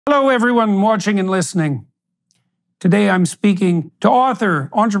Hello, everyone watching and listening. Today, I'm speaking to author,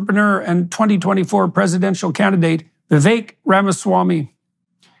 entrepreneur, and 2024 presidential candidate, Vivek Ramaswamy.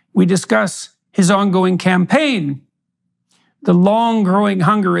 We discuss his ongoing campaign, the long-growing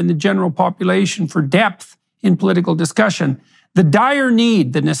hunger in the general population for depth in political discussion, the dire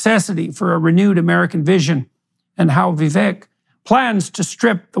need, the necessity for a renewed American vision, and how Vivek plans to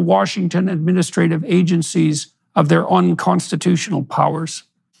strip the Washington administrative agencies of their unconstitutional powers.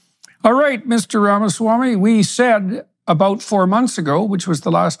 All right, Mr. Ramaswamy, we said about 4 months ago, which was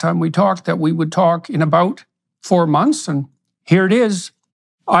the last time we talked, that we would talk in about 4 months, and here it is.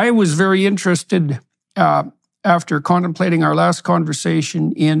 I was very interested, after contemplating our last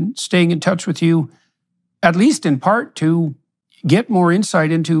conversation, in staying in touch with you, at least in part to get more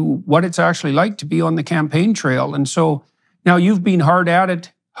insight into what it's actually like to be on the campaign trail. And so now you've been hard at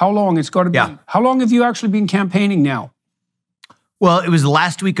it. How long? It's got to be. Yeah. How long have you actually been campaigning now? Well, it was the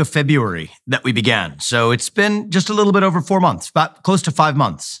last week of February that we began. So it's been just a little bit over 4 months, about close to 5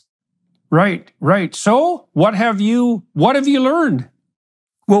 months. Right. So what have you learned?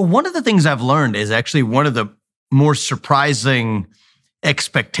 Well, one of the things I've learned is actually one of the more surprising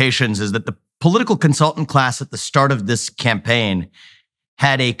expectations is that the political consultant class at the start of this campaign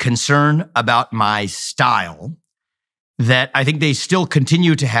had a concern about my style that I think they still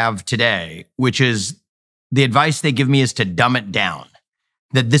continue to have today, which is the advice they give me is to dumb it down,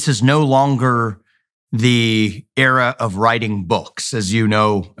 that this is no longer the era of writing books. As you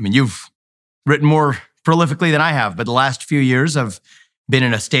know, I mean, you've written more prolifically than I have, but the last few years I've been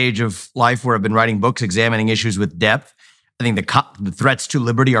in a stage of life where I've been writing books, examining issues with depth. I think the threats to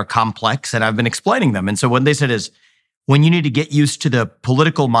liberty are complex, and I've been explaining them. And so what they said is, when you need to get used to the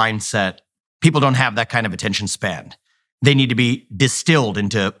political mindset, people don't have that kind of attention span. They need to be distilled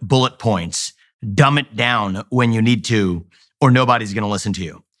into bullet points. Dumb it down when you need to, or nobody's going to listen to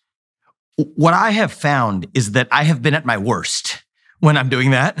you. What I have found is that I have been at my worst when I'm doing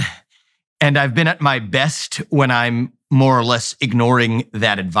that, and I've been at my best when I'm more or less ignoring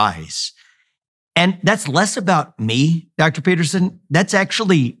that advice. And that's less about me, Dr. Peterson. That's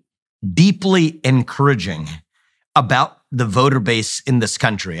actually deeply encouraging about the voter base in this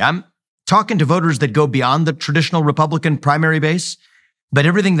country. I'm talking to voters that go beyond the traditional Republican primary base, but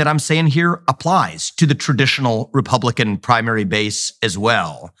everything that I'm saying here applies to the traditional Republican primary base as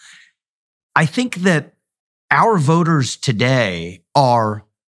well. I think that our voters today are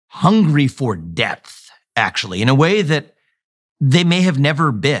hungry for depth, actually, in a way that they may have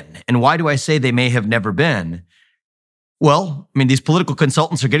never been. And why do I say they may have never been? Well, I mean, these political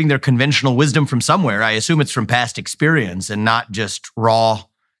consultants are getting their conventional wisdom from somewhere. I assume it's from past experience and not just raw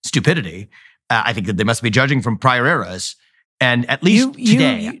stupidity. I think that they must be judging from prior eras. And at least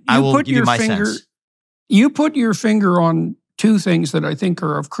today, I will give you my sense. You put your finger on two things that I think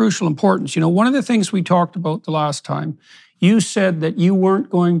are of crucial importance. You know, one of the things we talked about the last time, you said that you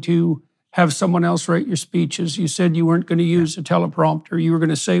weren't going to have someone else write your speeches. You said you weren't going to use a teleprompter. You were going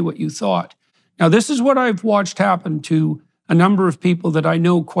to say what you thought. Now, this is what I've watched happen to a number of people that I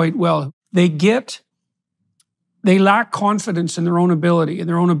know quite well. They lack confidence in their own ability and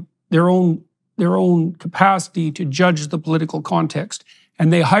their own capacity to judge the political context.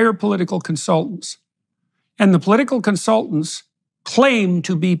 And they hire political consultants. And the political consultants claim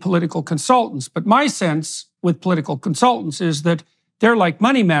to be political consultants. But my sense with political consultants is that they're like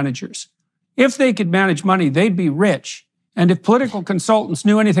money managers. If they could manage money, they'd be rich. And if political consultants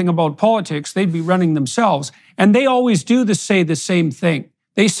knew anything about politics, they'd be running themselves. And they always say the same thing.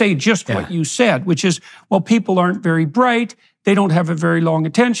 They say just what you said, which is, well, people aren't very bright. They don't have a very long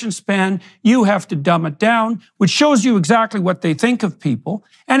attention span. You have to dumb it down, which shows you exactly what they think of people.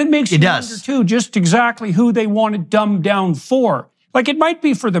 And it makes you wonder, too, just exactly who they want to dumb down for. Like, it might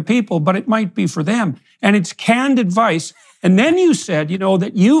be for the people, but it might be for them. And it's canned advice. And then you said, you know,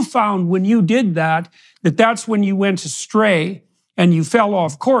 that you found when you did that, that's when you went astray and you fell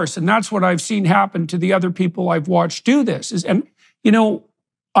off course. And that's what I've seen happen to the other people I've watched do this. And, you know,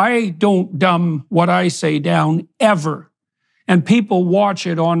 I don't dumb what I say down ever. And people watch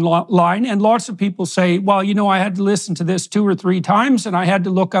it online, and lots of people say, well, you know, I had to listen to this 2 or 3 times, and I had to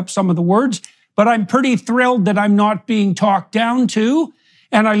look up some of the words, but I'm pretty thrilled that I'm not being talked down to,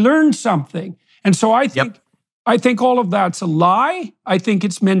 and I learned something. And so I think all of that's a lie. I think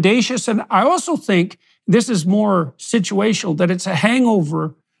it's mendacious, and I also think this is more situational, that it's a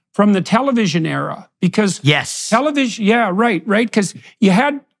hangover from the television era, because television, because you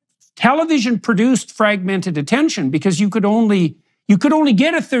had television produced fragmented attention, because you could only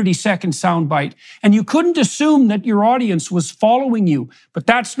get a 30-second soundbite, and you couldn't assume that your audience was following you. But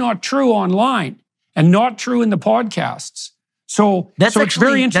that's not true online, and not true in the podcasts. So it's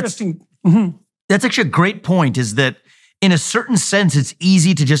very interesting. That's actually a great point, is that in a certain sense, it's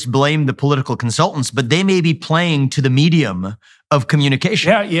easy to just blame the political consultants, but they may be playing to the medium of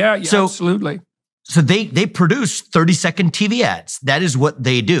communication. Yeah, absolutely. So they produce 30-second TV ads. That is what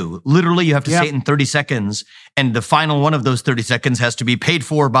they do. Literally, you have to say it in 30 seconds, and the final one of those 30 seconds has to be paid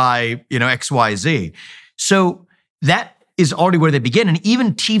for by, XYZ. So that is already where they begin. And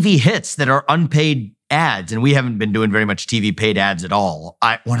even TV hits that are unpaid ads, and we haven't been doing very much TV paid ads at all.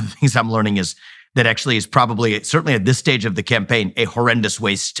 One of the things I'm learning is that actually is probably, certainly at this stage of the campaign, a horrendous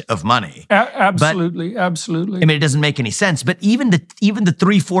waste of money. Absolutely. I mean, it doesn't make any sense. But even the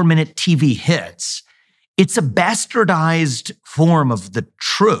 3-4 minute TV hits, it's a bastardized form of the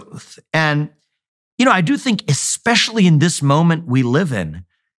truth. And, I do think, especially in this moment we live in,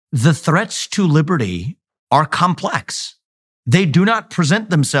 the threats to liberty are complex. They do not present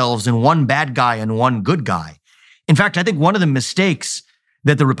themselves in one bad guy and one good guy. In fact, I think one of the mistakes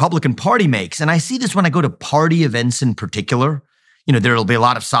that the Republican Party makes, and I see this when I go to party events in particular, there'll be a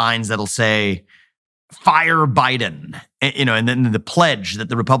lot of signs that'll say, fire Biden, and then the pledge that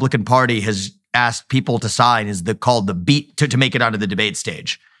the Republican Party has asked people to sign is called the beat to make it onto the debate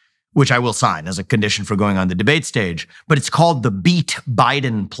stage, which I will sign as a condition for going on the debate stage, but it's called the Beat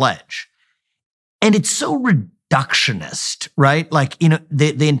Biden Pledge. And it's so reductionist, right? Like,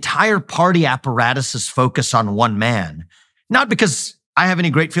 the entire party apparatus' focus on one man, not because I have any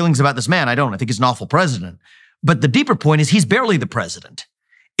great feelings about this man. I don't. I think he's an awful president. But the deeper point is he's barely the president.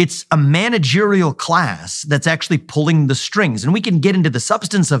 It's a managerial class that's actually pulling the strings. And we can get into the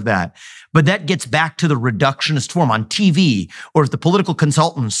substance of that, but that gets back to the reductionist form on TV, or if the political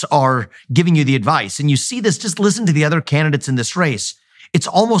consultants are giving you the advice. And you see this, just listen to the other candidates in this race. It's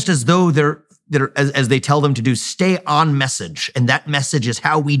almost as though they're as they tell them to do, stay on message. And that message is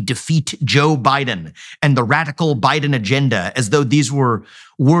how we defeat Joe Biden and the radical Biden agenda, as though these were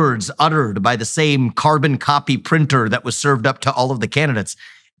words uttered by the same carbon copy printer that was served up to all of the candidates.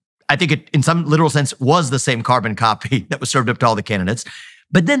 I think it, in some literal sense, was the same carbon copy that was served up to all the candidates.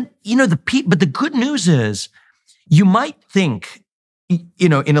 But then, but the good news is, you might think,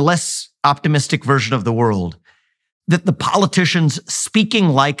 in a less optimistic version of the world, that the politicians speaking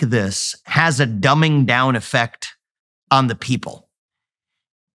like this has a dumbing down effect on the people.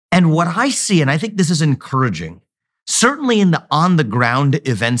 And what I see, and I think this is encouraging, certainly in the on-the-ground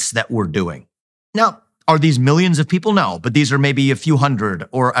events that we're doing. Now, are these millions of people? No, but these are maybe a few hundred,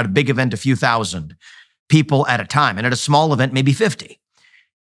 or at a big event, a few thousand people at a time. And at a small event, maybe 50.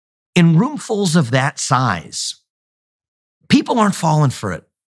 In roomfuls of that size, people aren't falling for it.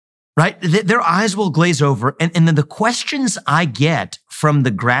 Right? Their eyes will glaze over. And then the questions I get from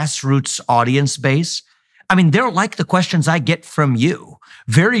the grassroots audience base, I mean, they're like the questions I get from you.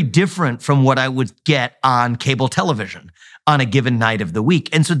 Very different from what I would get on cable television on a given night of the week.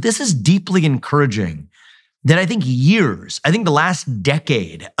 And so this is deeply encouraging that I think the last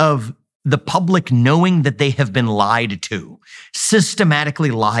decade of the public knowing that they have been lied to,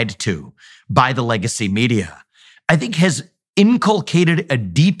 systematically lied to by the legacy media, I think has inculcated a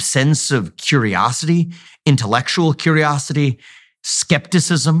deep sense of curiosity, intellectual curiosity,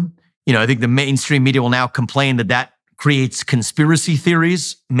 skepticism. I think the mainstream media will now complain that creates conspiracy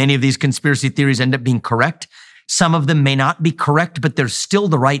theories. Many of these conspiracy theories end up being correct. Some of them may not be correct, but there's still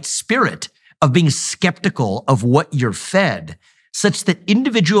the right spirit of being skeptical of what you're fed, such that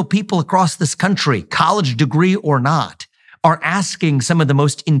individual people across this country, college degree or not, are asking some of the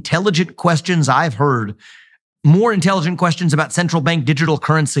most intelligent questions I've heard, more intelligent questions about central bank digital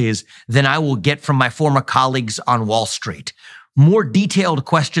currencies than I will get from my former colleagues on Wall Street. More detailed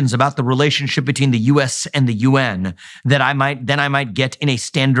questions about the relationship between the US and the UN than I might get in a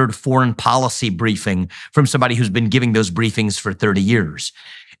standard foreign policy briefing from somebody who's been giving those briefings for 30 years.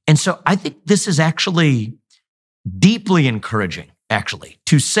 And so I think this is actually deeply encouraging, actually,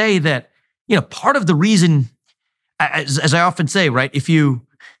 to say that, part of the reason, as I often say, right, if you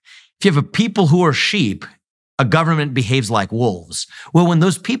have a people who are sheep, a government behaves like wolves. Well, when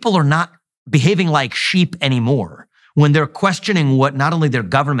those people are not behaving like sheep anymore, when they're questioning what not only their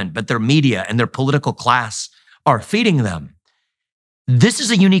government, but their media and their political class are feeding them, this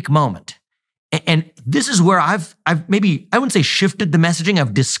is a unique moment. And this is where I've maybe, I wouldn't say shifted the messaging,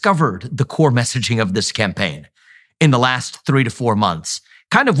 I've discovered the core messaging of this campaign in the last 3 to 4 months.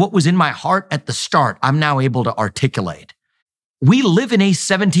 Kind of what was in my heart at the start, I'm now able to articulate. We live in a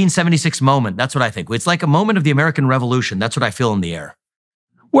 1776 moment. That's what I think. It's like a moment of the American Revolution. That's what I feel in the air.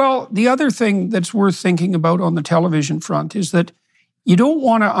 Well, the other thing that's worth thinking about on the television front is that you don't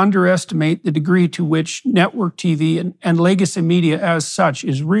want to underestimate the degree to which network TV and legacy media as such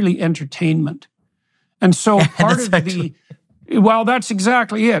is really entertainment. And so Well, that's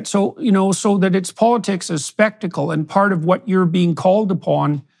exactly it. So, so that it's politics as spectacle, and part of what you're being called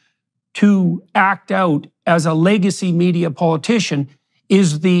upon to act out as a legacy media politician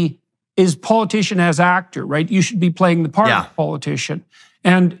is politician as actor, right? You should be playing the part of politician.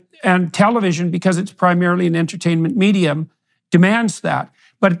 And television, because it's primarily an entertainment medium, demands that.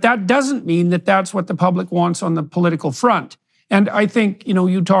 But that doesn't mean that that's what the public wants on the political front. And I think,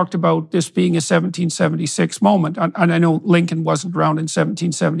 you talked about this being a 1776 moment. And I know Lincoln wasn't around in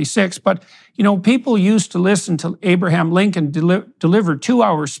 1776, but, people used to listen to Abraham Lincoln deliver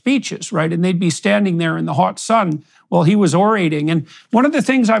 2-hour speeches, right? And they'd be standing there in the hot sun while he was orating. And one of the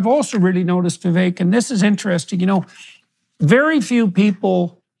things I've also really noticed, Vivek, and this is interesting, very few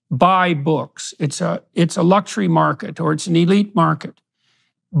people buy books. It's a luxury market, or it's an elite market.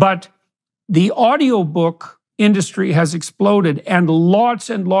 But the audiobook industry has exploded, and lots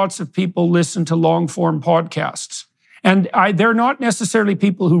of people listen to long-form podcasts. And they're not necessarily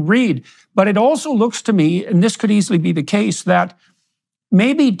people who read, but it also looks to me, and this could easily be the case, that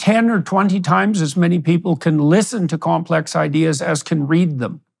maybe 10 or 20 times as many people can listen to complex ideas as can read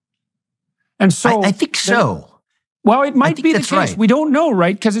them. And so I think so. Well, it might be the case. Right. We don't know,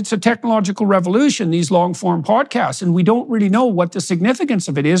 right? Because it's a technological revolution, these long-form podcasts, and we don't really know what the significance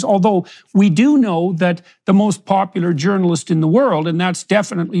of it is, although we do know that the most popular journalist in the world, and that's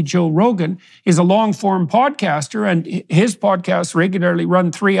definitely Joe Rogan, is a long-form podcaster, and his podcasts regularly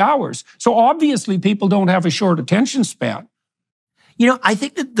run 3 hours. So obviously people don't have a short attention span. I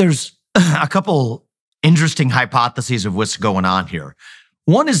think that there's a couple interesting hypotheses of what's going on here.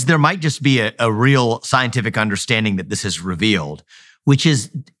 One is there might just be a real scientific understanding that this has revealed, which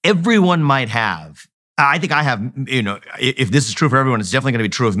is everyone might have. I think I have, if this is true for everyone, it's definitely going to be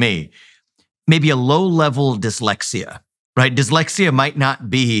true of me. Maybe a low-level dyslexia, right? Dyslexia might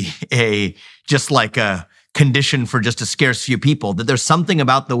not be just like a condition for just a scarce few people, that there's something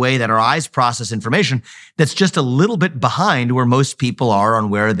about the way that our eyes process information that's just a little bit behind where most people are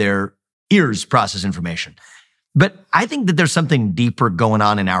on where their ears process information. But I think that there's something deeper going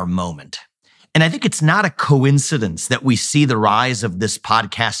on in our moment. And I think it's not a coincidence that we see the rise of this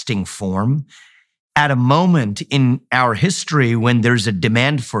podcasting form at a moment in our history when there's a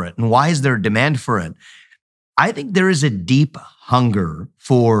demand for it. And why is there a demand for it? I think there is a deep hunger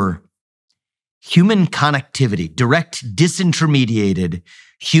for human connectivity, direct, disintermediated,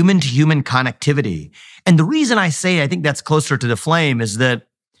 human-to-human connectivity. And the reason I say I think that's closer to the flame is that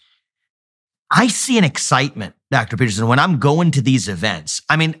I see an excitement, Dr. Peterson, when I'm going to these events.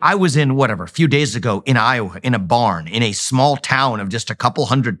 I mean, I was in a few days ago in Iowa, in a barn, in a small town of just a couple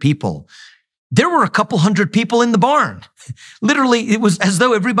hundred people. There were a couple hundred people in the barn. Literally, it was as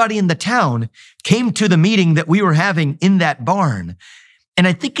though everybody in the town came to the meeting that we were having in that barn. And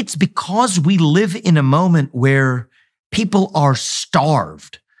I think it's because we live in a moment where people are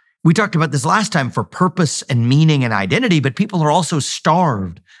starved. We talked about this last time for purpose and meaning and identity, but people are also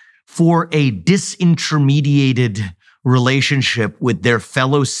starved for a disintermediated relationship with their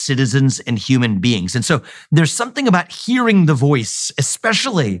fellow citizens and human beings. And so there's something about hearing the voice,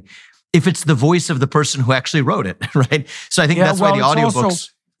 especially if it's the voice of the person who actually wrote it, right? So I think that's why the audiobooks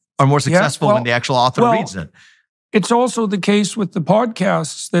are more successful when the actual author reads it. It's also the case with the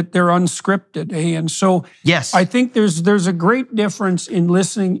podcasts that they're unscripted, eh? And so yes, I think there's a great difference in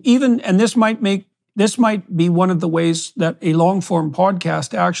listening, and this might be one of the ways that a long-form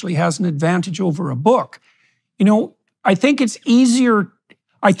podcast actually has an advantage over a book. I think it's easier.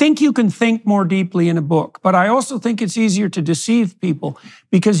 I think you can think more deeply in a book, but I also think it's easier to deceive people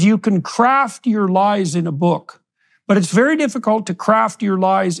because you can craft your lies in a book. But it's very difficult to craft your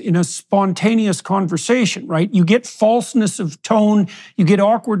lies in a spontaneous conversation, right? You get falseness of tone, you get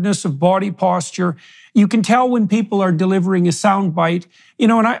awkwardness of body posture. You can tell when people are delivering a soundbite.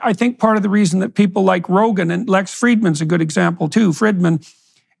 And I think part of the reason that people like Rogan, and Lex Friedman's a good example too, Friedman,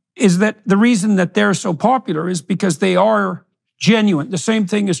 is that the reason that they're so popular is because they are genuine. The same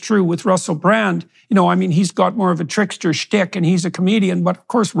thing is true with Russell Brand. He's got more of a trickster shtick and he's a comedian, but of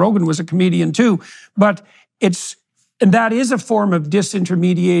course Rogan was a comedian too. But and that is a form of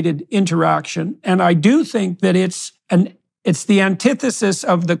disintermediated interaction. And I do think that it's the antithesis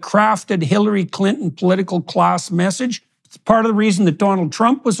of the crafted Hillary Clinton political class message. It's part of the reason that Donald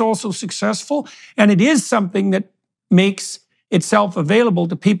Trump was also successful. And it is something that makes itself available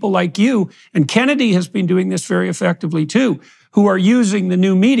to people like you. And Kennedy has been doing this very effectively too, who are using the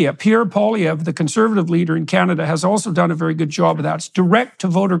new media. Pierre Poilievre, the conservative leader in Canada, has also done a very good job of that. It's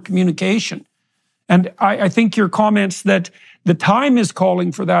direct-to-voter communication. And I think your comments that the time is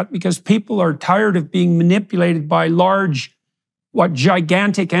calling for that because people are tired of being manipulated by large what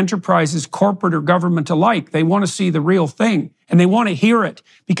gigantic enterprises, corporate or government alike. They want to see the real thing, and they want to hear it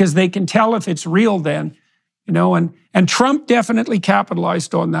because they can tell if it's real then, and Trump definitely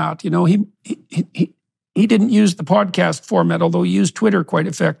capitalized on that. He didn't use the podcast format, although he used Twitter quite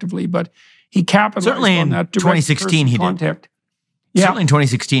effectively, but he capitalized on that. Certainly in 2016 he did. Yeah. Certainly in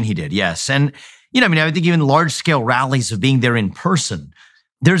 2016 he did, yes. And, I think even large-scale rallies of being there in person,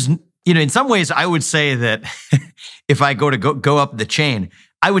 there's, in some ways I would say that if I go up the chain,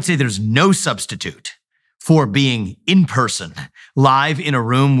 I would say there's no substitute for being in person, live in a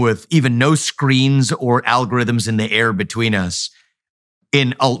room with even no screens or algorithms in the air between us,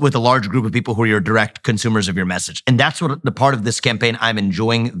 with a large group of people who are your direct consumers of your message. And that's what the part of this campaign I'm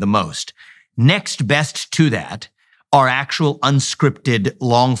enjoying the most. Next best to that are actual unscripted,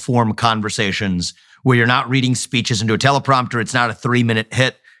 long-form conversations where you're not reading speeches into a teleprompter. It's not a 3-minute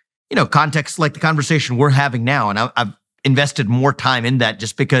hit. Context like the conversation we're having now. And I've invested more time in that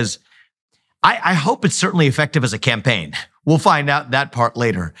just because I hope it's certainly effective as a campaign. We'll find out that part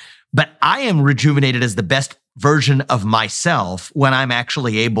later. But I am rejuvenated as the best version of myself when I'm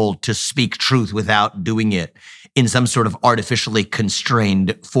actually able to speak truth without doing it in some sort of artificially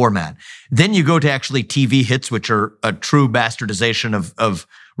constrained format. Then you go to actually TV hits, which are a true bastardization of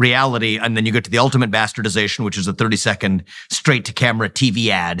reality. And then you get to the ultimate bastardization, which is a 30-second straight-to-camera TV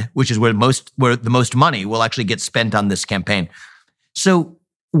ad, which is where the most money will actually get spent on this campaign. So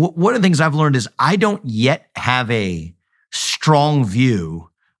one of the things I've learned is I don't yet have a strong view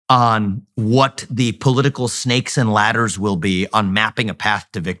on what the political snakes and ladders will be on mapping a path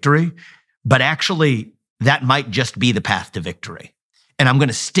to victory. But actually, that might just be the path to victory. And I'm going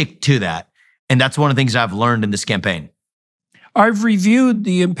to stick to that. And that's one of the things I've learned in this campaign. I've reviewed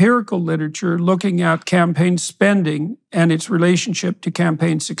the empirical literature looking at campaign spending and its relationship to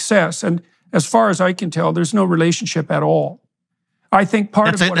campaign success. And as far as I can tell, there's no relationship at all. I think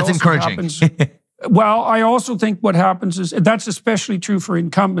that's encouraging. Happens. Well, I also think what happens is, that's especially true for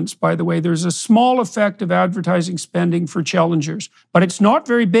incumbents, by the way. There's a small effect of advertising spending for challengers, but it's not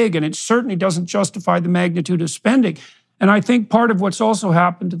very big, and it certainly doesn't justify the magnitude of spending. And I think part of what's also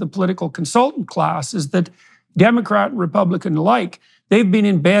happened to the political consultant class is that Democrat and Republican alike, they've been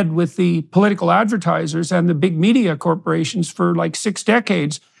in bed with the political advertisers and the big media corporations for like 6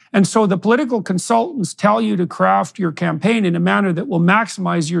 decades. And so the political consultants tell you to craft your campaign in a manner that will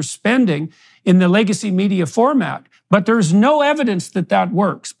maximize your spending in the legacy media format. But there's no evidence that that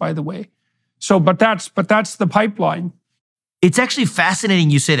works, by the way. But that's the pipeline. It's actually fascinating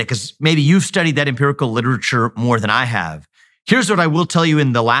you say that, because maybe you've studied that empirical literature more than I have. Here's what I will tell you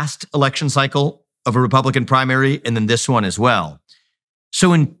in the last election cycle of a Republican primary, and then this one as well.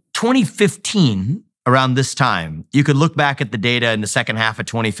 So in 2015, around this time, you could look back at the data in the second half of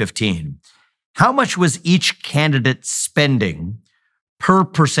 2015. How much was each candidate spending per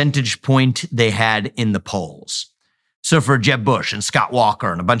percentage point they had in the polls? So for Jeb Bush and Scott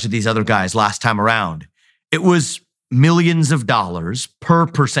Walker and a bunch of these other guys last time around, it was millions of dollars per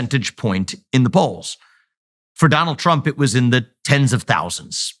percentage point in the polls. For Donald Trump, it was in the tens of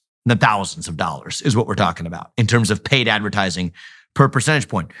thousands, the thousands of dollars is what we're talking about in terms of paid advertising per percentage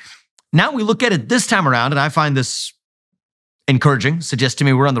point. Now we look at it this time around, and I find this encouraging, suggests to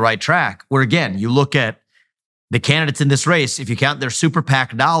me we're on the right track, where again, you look at the candidates in this race, if you count their super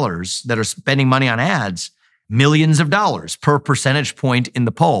PAC dollars that are spending money on ads, millions of dollars per percentage point in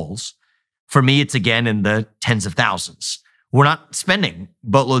the polls. For me, it's again in the tens of thousands. We're not spending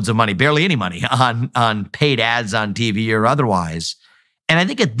boatloads of money, barely any money on paid ads on TV or otherwise. And I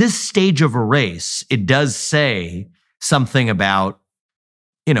think at this stage of a race, it does say something about,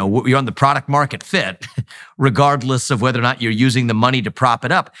 you're on the product market fit, regardless of whether or not you're using the money to prop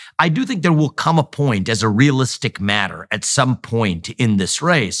it up. I do think there will come a point as a realistic matter at some point in this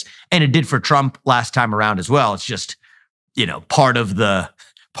race. And it did for Trump last time around as well. It's just, part of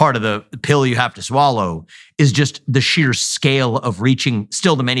the pill you have to swallow is just the sheer scale of reaching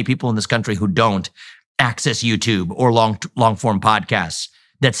still the many people in this country who don't access YouTube or long form podcasts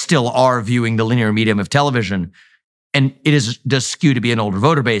that still are viewing the linear medium of television. And it does skew to be an older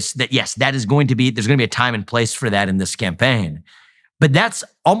voter base that, yes, there's going to be a time and place for that in this campaign. But that's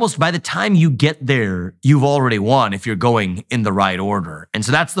almost by the time you get there, you've already won if you're going in the right order. And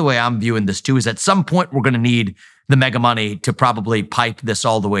so that's the way I'm viewing this too, is at some point we're going to need the mega money to probably pipe this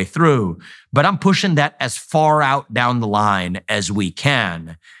all the way through. But I'm pushing that as far out down the line as we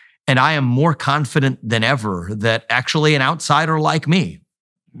can. And I am more confident than ever that actually an outsider like me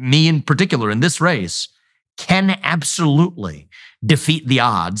in particular in this race, can absolutely defeat the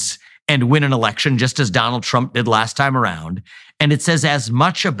odds and win an election just as Donald Trump did last time around. And it says as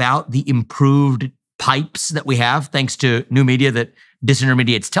much about the improved pipes that we have thanks to new media that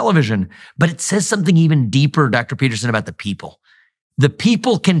disintermediates television, but it says something even deeper, Dr. Peterson, about the people. The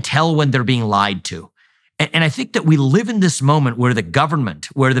people can tell when they're being lied to. And I think that we live in this moment where the government,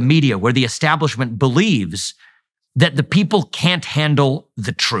 where the media, where the establishment believes that the people can't handle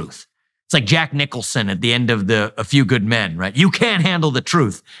the truth. It's like Jack Nicholson at the end of A Few Good Men, right? You can't handle the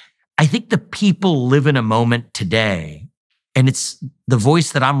truth. I think the people live in a moment today, and it's the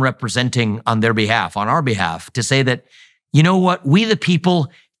voice that I'm representing on their behalf, on our behalf, to say that, you know what? We, the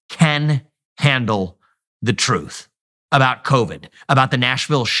people, can handle the truth about COVID, about the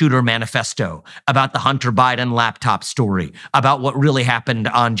Nashville shooter manifesto, about the Hunter Biden laptop story, about what really happened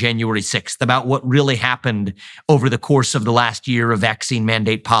on January 6th, about what really happened over the course of the last year of vaccine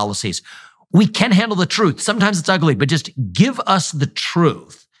mandate policies. We can handle the truth. Sometimes it's ugly, but just give us the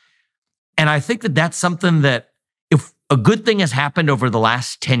truth. And I think that that's something that if a good thing has happened over the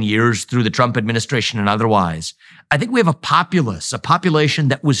last 10 years through the Trump administration and otherwise, I think we have a population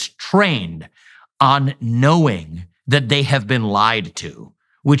that was trained on knowing that they have been lied to,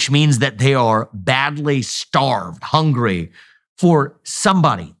 which means that they are badly starved, hungry for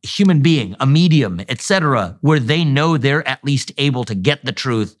somebody, a human being, a medium, etc., where they know they're at least able to get the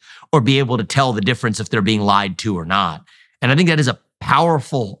truth or be able to tell the difference if they're being lied to or not. And I think that is a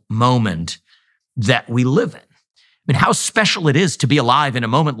powerful moment that we live in. I mean, how special it is to be alive in a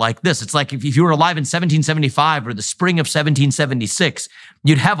moment like this. It's like if you were alive in 1775 or the spring of 1776,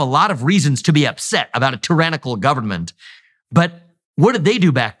 you'd have a lot of reasons to be upset about a tyrannical government. But what did they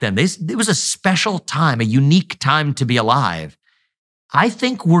do back then? It was a special time, a unique time to be alive. I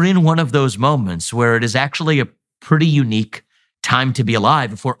think we're in one of those moments where it is actually a pretty unique time to be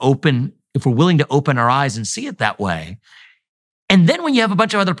alive if we're willing to open our eyes and see it that way. And then when you have a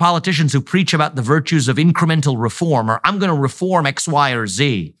bunch of other politicians who preach about the virtues of incremental reform, or I'm going to reform X, Y, or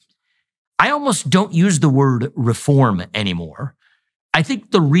Z, I almost don't use the word reform anymore. I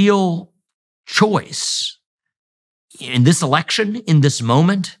think the real choice in this election, in this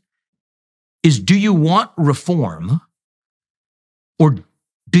moment, is do you want reform or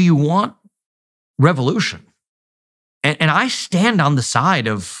do you want revolution? And I stand on the side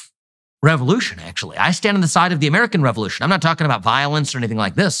of revolution, actually. I stand on the side of the American Revolution. I'm not talking about violence or anything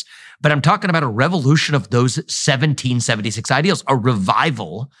like this, but I'm talking about a revolution of those 1776 ideals, a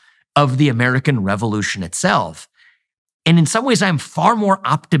revival of the American Revolution itself. And in some ways, I'm far more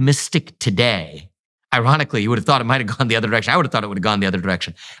optimistic today. Ironically, you would have thought it might have gone the other direction. I would have thought it would have gone the other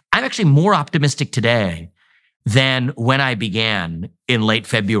direction. I'm actually more optimistic today than when I began in late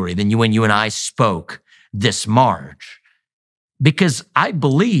February, than when you and I spoke this March. Because I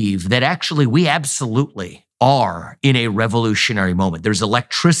believe that actually we absolutely are in a revolutionary moment. There's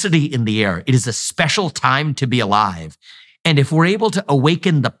electricity in the air. It is a special time to be alive. And if we're able to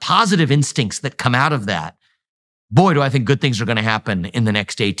awaken the positive instincts that come out of that, boy, do I think good things are going to happen in the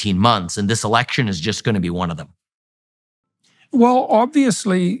next 18 months. And this election is just going to be one of them. Well,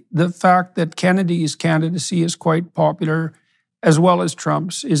 obviously, the fact that Kennedy's candidacy is quite popular, as well as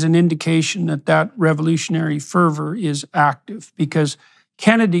Trump's, is an indication that that revolutionary fervor is active, because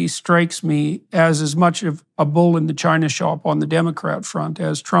Kennedy strikes me as much of a bull in the china shop on the Democrat front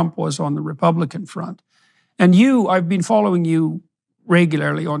as Trump was on the Republican front. And I've been following you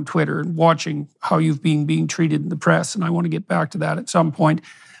regularly on Twitter and watching how you've been being treated in the press, and I want to get back to that at some point.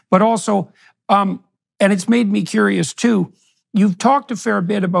 But also, and it's made me curious too, you've talked a fair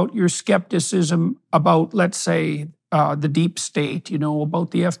bit about your skepticism about, let's say, the deep state,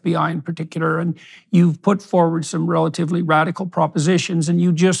 about the FBI in particular, and you've put forward some relatively radical propositions, and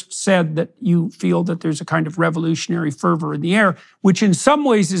you just said that you feel that there's a kind of revolutionary fervor in the air, which in some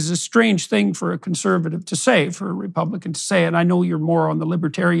ways is a strange thing for a conservative to say, for a Republican to say, and I know you're more on the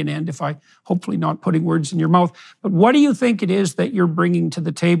libertarian end, if I hopefully not putting words in your mouth, but what do you think it is that you're bringing to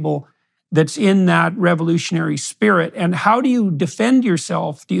the table that's in that revolutionary spirit, and how do you defend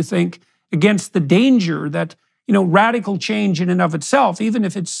yourself, do you think, against the danger that radical change in and of itself, even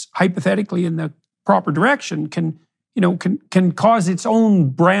if it's hypothetically in the proper direction, can cause its own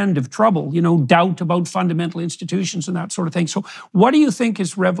brand of trouble, doubt about fundamental institutions and that sort of thing. So what do you think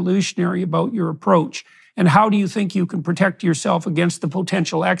is revolutionary about your approach? And how do you think you can protect yourself against the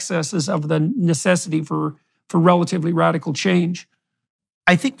potential excesses of the necessity for relatively radical change?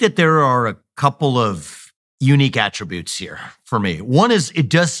 I think that there are a couple of unique attributes here for me. One is it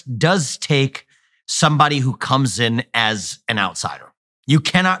just does take somebody who comes in as an outsider. You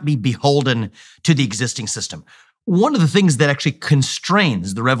cannot be beholden to the existing system. One of the things that actually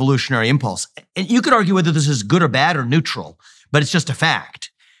constrains the revolutionary impulse, and you could argue whether this is good or bad or neutral, but it's just a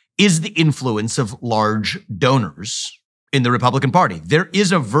fact, is the influence of large donors in the Republican Party. There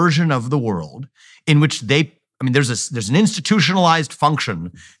is a version of the world in which there's an institutionalized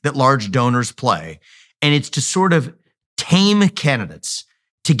function that large donors play, and it's to sort of tame candidates,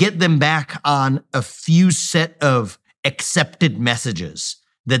 to get them back on a few set of accepted messages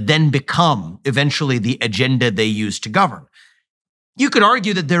that then become eventually the agenda they use to govern. You could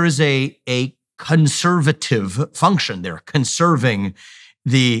argue that there is a conservative function there, conserving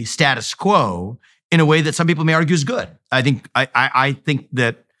the status quo in a way that some people may argue is good. I think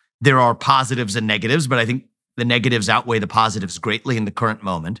that there are positives and negatives, but I think the negatives outweigh the positives greatly in the current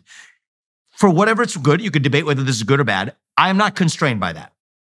moment. For whatever it's good, you could debate whether this is good or bad. I am not constrained by that.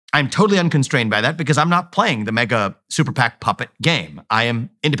 I'm totally unconstrained by that because I'm not playing the mega super PAC puppet game. I am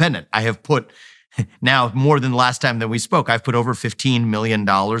independent. I have put, now more than the last time that we spoke, I've put over $15 million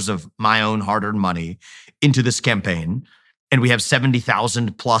of my own hard-earned money into this campaign. And we have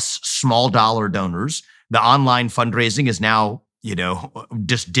 70,000 plus small dollar donors. The online fundraising is now,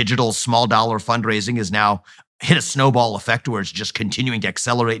 just digital small dollar fundraising is now hit a snowball effect where it's just continuing to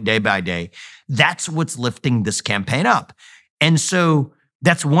accelerate day by day. That's what's lifting this campaign up. And so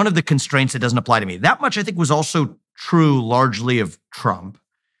that's one of the constraints that doesn't apply to me. That much, I think, was also true largely of Trump.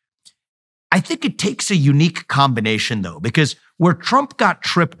 I think it takes a unique combination, though, because where Trump got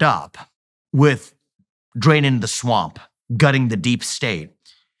tripped up with draining the swamp, gutting the deep state,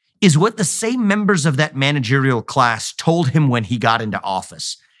 is what the same members of that managerial class told him when he got into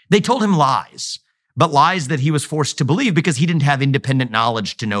office. They told him lies, but lies that he was forced to believe because he didn't have independent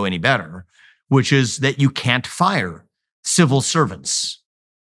knowledge to know any better, which is that you can't fire civil servants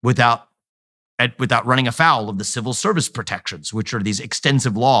without running afoul of the civil service protections, which are these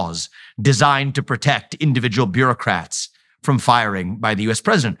extensive laws designed to protect individual bureaucrats from firing by the US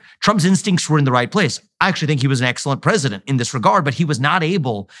president. Trump's instincts were in the right place. I actually think he was an excellent president in this regard, but he was not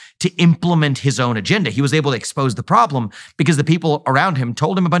able to implement his own agenda. He was able to expose the problem because the people around him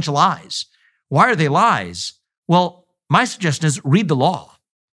told him a bunch of lies. Why are they lies? Well, my suggestion is read the law.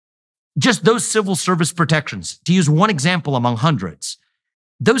 Just those civil service protections, to use one example among hundreds,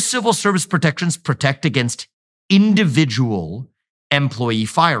 those civil service protections protect against individual employee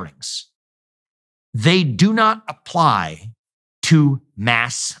firings. They do not apply to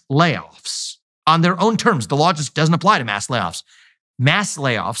mass layoffs. On their own terms, the law just doesn't apply to mass layoffs. Mass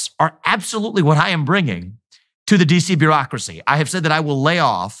layoffs are absolutely what I am bringing to the DC bureaucracy. I have said that I will lay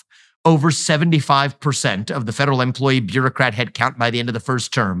off over 75% of the federal employee bureaucrat headcount by the end of the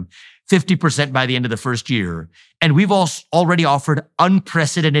first term, 50% by the end of the first year. And we've already offered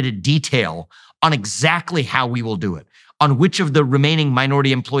unprecedented detail on exactly how we will do it, on which of the remaining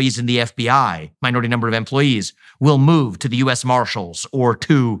minority employees in the FBI, minority number of employees, will move to the U.S. Marshals or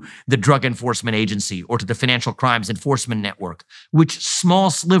to the Drug Enforcement Agency or to the Financial Crimes Enforcement Network, which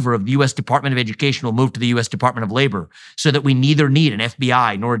small sliver of the U.S. Department of Education will move to the U.S. Department of Labor so that we neither need an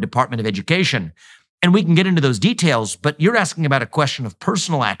FBI nor a Department of Education. And we can get into those details, but you're asking about a question of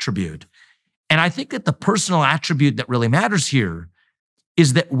personal attribute. And I think that the personal attribute that really matters here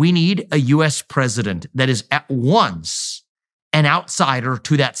is that we need a U.S. president that is at once an outsider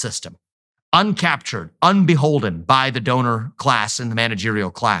to that system, uncaptured, unbeholden by the donor class and the managerial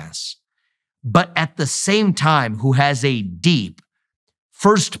class, but at the same time who has a deep,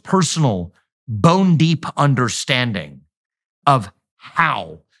 first personal, bone-deep understanding of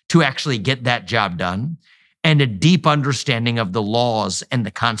how to actually get that job done and a deep understanding of the laws and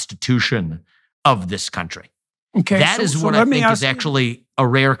the Constitution of this country. Okay, that is what I think is actually a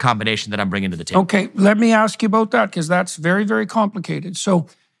rare combination that I'm bringing to the table. Okay, let me ask you about that because that's very, very complicated. So,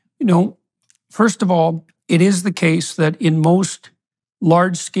 first of all, it is the case that in most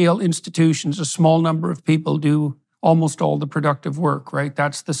large-scale institutions, a small number of people do almost all the productive work, right?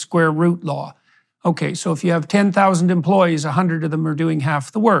 That's the square root law. Okay, so if you have 10,000 employees, 100 of them are doing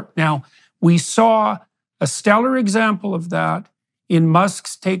half the work. Now, we saw a stellar example of that in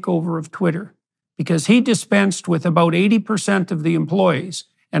Musk's takeover of Twitter, because he dispensed with about 80% of the employees,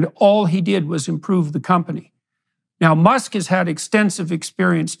 and all he did was improve the company. Now, Musk has had extensive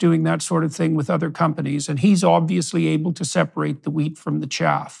experience doing that sort of thing with other companies, and he's obviously able to separate the wheat from the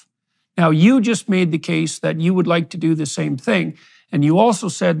chaff. Now, you just made the case that you would like to do the same thing, and you also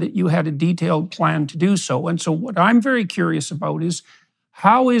said that you had a detailed plan to do so. And so what I'm very curious about is,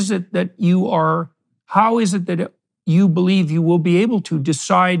 how is it that you believe you will be able to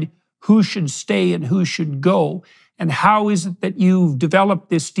decide who should stay and who should go? And how is it that you've developed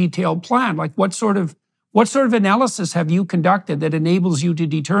this detailed plan? Like what sort of analysis have you conducted that enables you to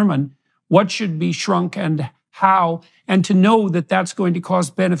determine what should be shrunk and how, and to know that that's going to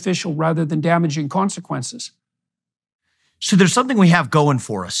cause beneficial rather than damaging consequences? So there's something we have going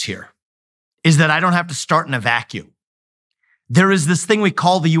for us here, is that I don't have to start in a vacuum. there is this thing we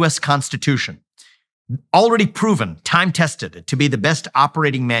call the US Constitution, already proven, time-tested, to be the best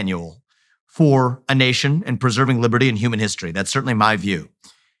operating manual for a nation and preserving liberty in human history. That's certainly my view.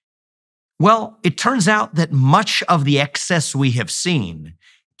 Well, it turns out that much of the excess we have seen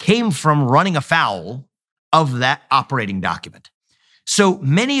came from running afoul of that operating document. So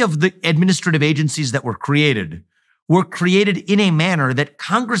many of the administrative agencies that were created in a manner that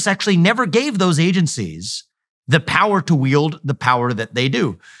Congress actually never gave those agencies the power to wield the power that they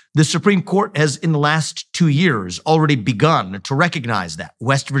do. The Supreme Court has, in the last 2 years, already begun to recognize that.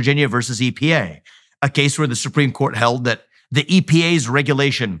 West Virginia versus EPA, a case where the Supreme Court held that the EPA's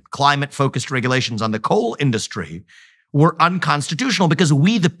regulation, climate-focused regulations on the coal industry, were unconstitutional because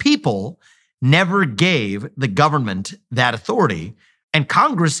we, the people, never gave the government that authority. And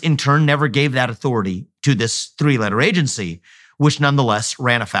Congress, in turn, never gave that authority to this three-letter agency, which nonetheless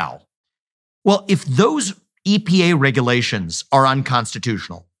ran afoul. Well, if those EPA regulations are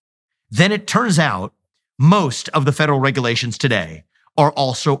unconstitutional, then it turns out most of the federal regulations today are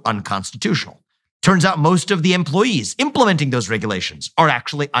also unconstitutional. Turns out most of the employees implementing those regulations are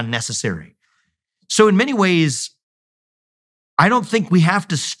actually unnecessary. So in many ways, I don't think we have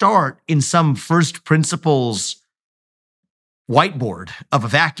to start in some first principles whiteboard of a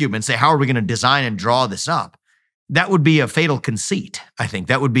vacuum and say, how are we going to design and draw this up? That would be a fatal conceit, I think.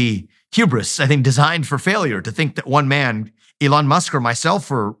 That would be hubris, I think, designed for failure, to think that one man, Elon Musk or myself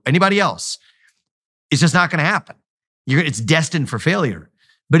or anybody else, is just not going to happen. It's destined for failure.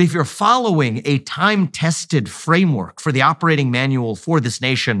 But if you're following a time-tested framework for the operating manual for this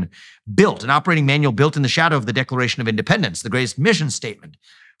nation, an operating manual built in the shadow of the Declaration of Independence, the greatest mission statement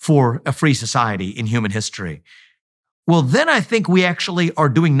for a free society in human history, well, then I think we actually are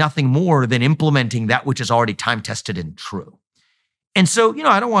doing nothing more than implementing that which is already time-tested and true. And so,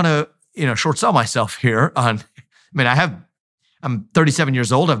 I don't want to, short sell myself here on, I'm 37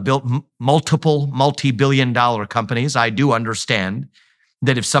 years old. I've built multiple multi-billion-dollar companies. I do understand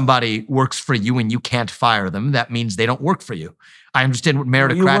that if somebody works for you and you can't fire them, that means they don't work for you. I understand what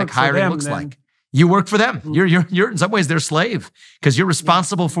meritocratic hiring looks like. You work for them. You're in some ways their slave because you're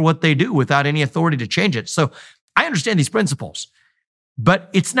responsible for what they do without any authority to change it. So I understand these principles, but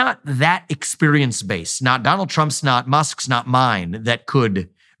it's not that experience-based, not Donald Trump's, not Musk's, not mine, that could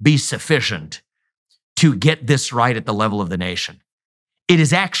be sufficient to get this right at the level of the nation. It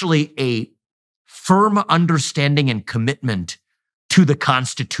is actually a firm understanding and commitment to the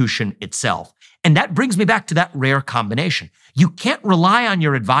Constitution itself. And that brings me back to that rare combination. You can't rely on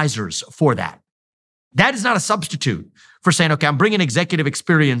your advisors for that. That is not a substitute for saying, okay, I'm bringing executive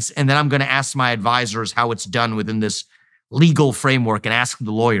experience and then I'm going to ask my advisors how it's done within this legal framework and ask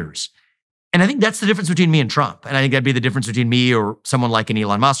the lawyers. And I think that's the difference between me and Trump. And I think that'd be the difference between me or someone like an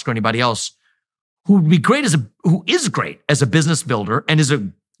Elon Musk or anybody else who is great as a business builder and is a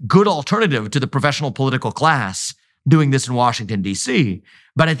good alternative to the professional political class doing this in Washington, D.C.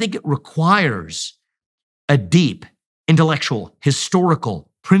 But I think it requires a deep, intellectual, historical,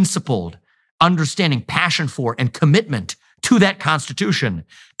 principled understanding, passion for, and commitment to that Constitution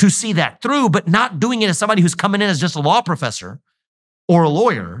to see that through, but not doing it as somebody who's coming in as just a law professor or a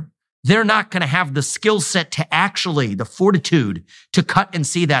lawyer. They're not going to have the skill set to actually, the fortitude to cut and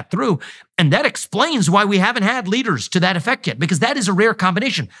see that through. And that explains why we haven't had leaders to that effect yet, because that is a rare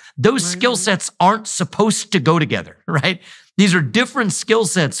combination. Those skill sets aren't supposed to go to right? These are different skill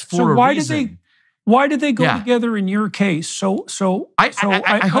sets for a reason. Why did they go together in your case? I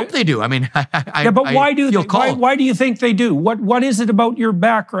hope they do. But why do you think they do? What is it about your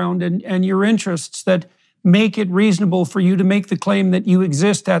background and your interests that make it reasonable for you to make the claim that you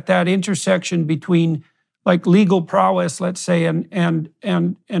exist at that intersection between like legal prowess, let's say, and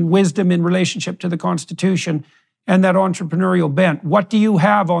wisdom in relationship to the Constitution and that entrepreneurial bent? What do you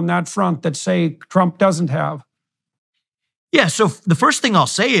have on that front that, say, Trump doesn't have? Yeah, so the first thing I'll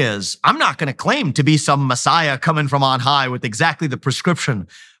say is I'm not going to claim to be some messiah coming from on high with exactly the prescription.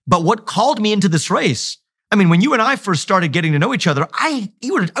 But what called me into this race, when you and I first started getting to know each other, I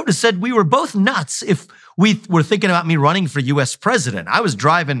would have said we were both nuts if we were thinking about me running for U.S. president. I was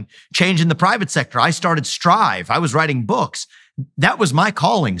driving change in the private sector. I started Strive. I was writing books. That was my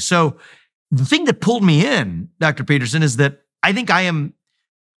calling. So the thing that pulled me in, Dr. Peterson, is that I think I am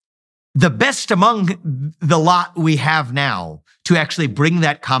the best among the lot we have now to actually bring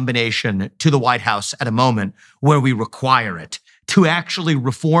that combination to the White House at a moment where we require it, to actually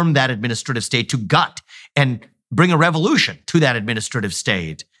reform that administrative state, to gut and bring a revolution to that administrative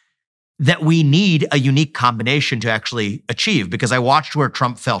state that we need a unique combination to actually achieve. Because I watched where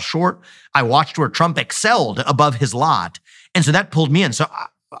Trump fell short. I watched where Trump excelled above his lot. And so that pulled me in. So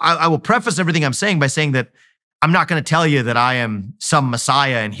I will preface everything I'm saying by saying that I'm not going to tell you that I am some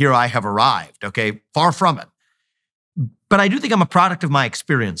messiah and here I have arrived, okay? Far from it. But I do think I'm a product of my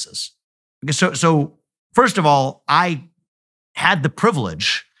experiences. So first of all, I had the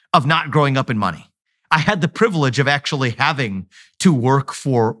privilege of not growing up in money. I had the privilege of actually having to work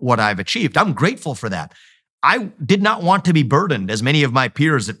for what I've achieved. I'm grateful for that. I did not want to be burdened, as many of my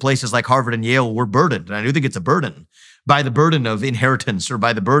peers at places like Harvard and Yale were burdened. And I do think it's a burden, by the burden of inheritance or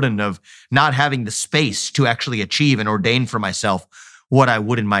by the burden of not having the space to actually achieve and ordain for myself what I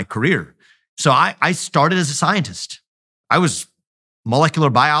would in my career. So I started as a scientist. I was molecular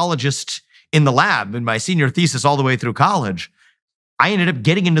biologist in the lab in my senior thesis all the way through college. I ended up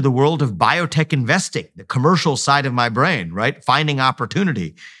getting into the world of biotech investing, the commercial side of my brain, right? Finding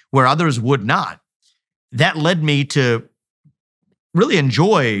opportunity where others would not. That led me to really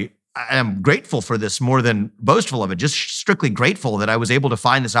enjoy, I'm grateful for this more than boastful of it, just strictly grateful that I was able to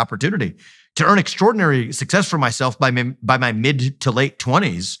find this opportunity to earn extraordinary success for myself by my mid to late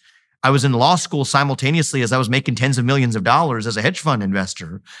 20s. I was in law school simultaneously as I was making tens of millions of dollars as a hedge fund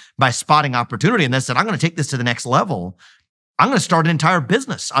investor by spotting opportunity. And then said, I'm going to take this to the next level. I'm going to start an entire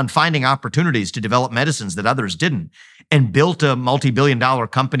business on finding opportunities to develop medicines that others didn't, and built a multi-billion-dollar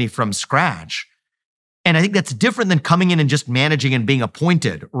company from scratch. And I think that's different than coming in and just managing and being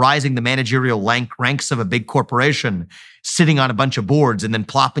appointed, rising the managerial ranks of a big corporation, sitting on a bunch of boards, and then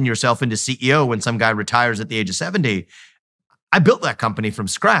plopping yourself into CEO when some guy retires at the age of 70. I built that company from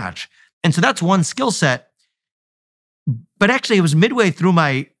scratch. And so that's one skill set. But actually, it was midway through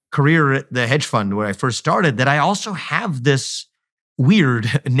my career at the hedge fund where I first started that I also have this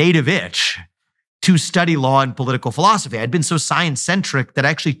weird native itch to study law and political philosophy. I'd been so science-centric that I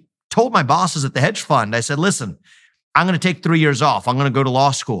actually told my bosses at the hedge fund, I said, listen, I'm going to take 3 years off. I'm going to go to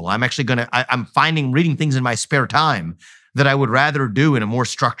law school. I'm finding reading things in my spare time that I would rather do in a more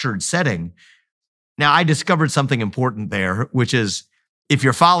structured setting. Now, I discovered something important there, which is if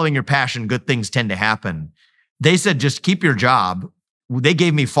you're following your passion, good things tend to happen. They said, just keep your job. They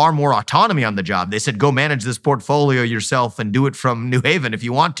gave me far more autonomy on the job. They said, go manage this portfolio yourself and do it from New Haven if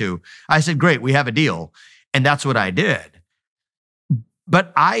you want to. I said, great, we have a deal. And that's what I did.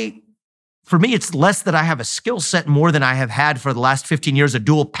 But for me, it's less that I have a skill set more than I have had for the last 15 years, a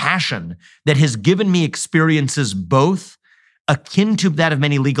dual passion that has given me experiences both akin to that of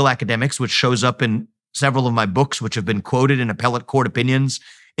many legal academics, which shows up in several of my books, which have been quoted in appellate court opinions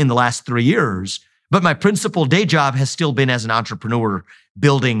in the last 3 years. But my principal day job has still been as an entrepreneur,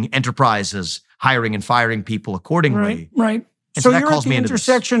 building enterprises, hiring and firing people accordingly. Right. And so that you're calls at me the into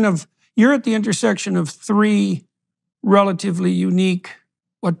this. you're at the intersection of three relatively unique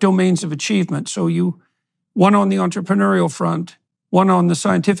domains of achievement. So one on the entrepreneurial front, one on the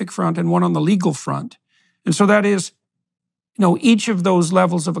scientific front, and one on the legal front. And so that is, each of those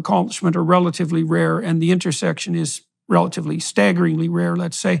levels of accomplishment are relatively rare, and the intersection is relatively staggeringly rare,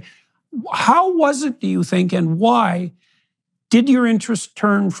 let's say. How was it, do you think, and why did your interest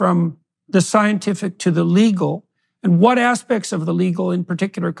turn from the scientific to the legal? And what aspects of the legal in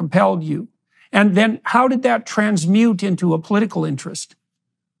particular compelled you? And then how did that transmute into a political interest?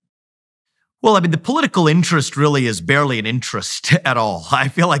 Well, the political interest really is barely an interest at all. I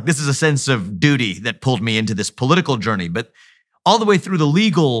feel like this is a sense of duty that pulled me into this political journey. But all the way through the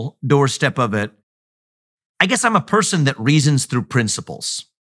legal doorstep of it, I guess I'm a person that reasons through principles.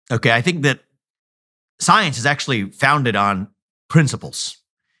 Okay, I think that science is actually founded on principles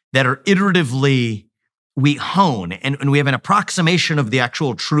that are iteratively, we hone, and we have an approximation of the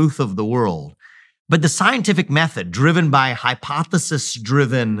actual truth of the world. But the scientific method, driven by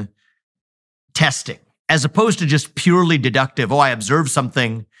hypothesis-driven testing, as opposed to just purely deductive, I observe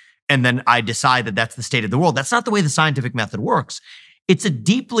something and then I decide that that's the state of the world. That's not the way the scientific method works. It's a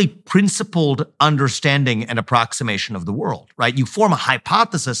deeply principled understanding and approximation of the world, right? You form a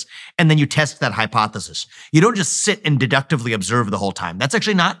hypothesis and then you test that hypothesis. You don't just sit and deductively observe the whole time. That's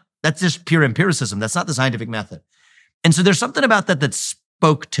just pure empiricism. That's not the scientific method. And so there's something about that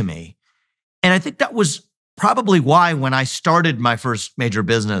spoke to me. And I think that was probably why when I started my first major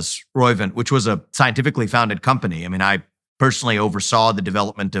business, Roivant, which was a scientifically founded company, I personally oversaw the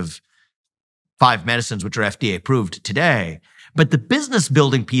development of 5 medicines which are FDA approved today. But the business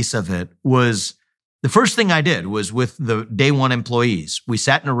building piece of it was, the first thing I did was with the day one employees. We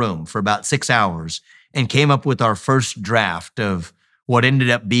sat in a room for about 6 hours and came up with our first draft of what ended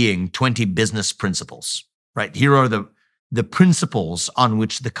up being 20 business principles, right? Here are the principles on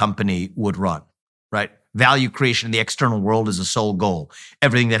which the company would run, right? Value creation in the external world is a sole goal.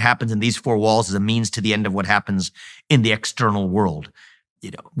 Everything that happens in these 4 walls is a means to the end of what happens in the external world.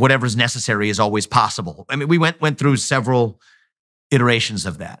 Whatever's necessary is always possible. We went through several iterations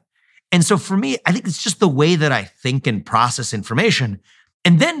of that. And so for me, I think it's just the way that I think and process information.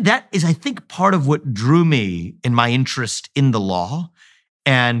 And then that is, I think, part of what drew me in my interest in the law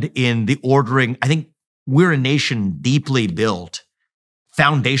and in the ordering. I think we're a nation deeply built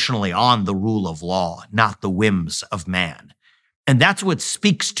foundationally on the rule of law, not the whims of man. And that's what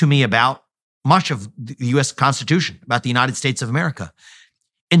speaks to me about much of the US Constitution, about the United States of America.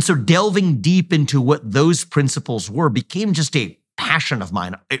 And so delving deep into what those principles were became just a passion of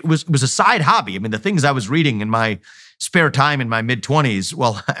mine. It was a side hobby. I mean, the things I was reading in my spare time in my mid-20s,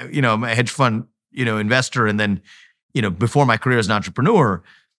 well, I'm a hedge fund, investor, and then, before my career as an entrepreneur,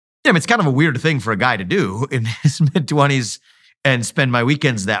 it's kind of a weird thing for a guy to do in his mid-20s and spend my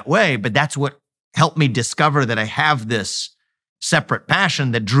weekends that way. But that's what helped me discover that I have this separate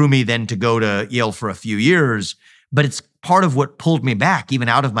passion that drew me then to go to Yale for a few years. But it's part of what pulled me back, even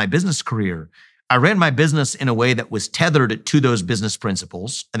out of my business career. I ran my business in a way that was tethered to those business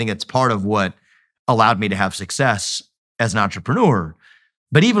principles. I think that's part of what allowed me to have success as an entrepreneur.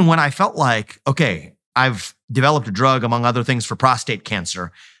 But even when I felt like, okay, I've developed a drug, among other things, for prostate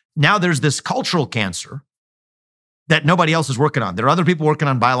cancer, now there's this cultural cancer that nobody else is working on. There are other people working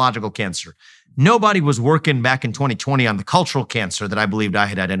on biological cancer. Nobody was working back in 2020 on the cultural cancer that I believed I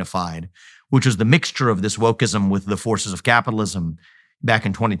had identified, which was the mixture of this wokeism with the forces of capitalism back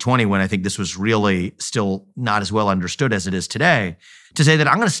in 2020, when I think this was really still not as well understood as it is today, to say that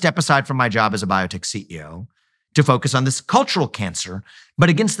I'm going to step aside from my job as a biotech CEO to focus on this cultural cancer, but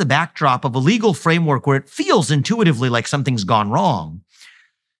against the backdrop of a legal framework where it feels intuitively like something's gone wrong.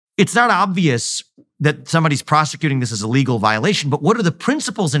 It's not obvious that somebody's prosecuting this as a legal violation, but what are the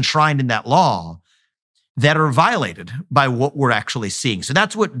principles enshrined in that law that are violated by what we're actually seeing? So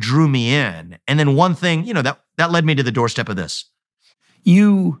that's what drew me in. And then one thing, that led me to the doorstep of this.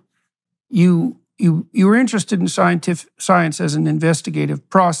 You were interested in science as an investigative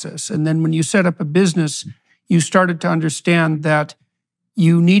process. And then when you set up a business, you started to understand that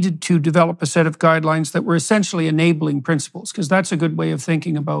you needed to develop a set of guidelines that were essentially enabling principles, because that's a good way of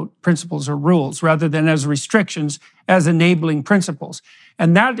thinking about principles or rules, rather than as restrictions, as enabling principles.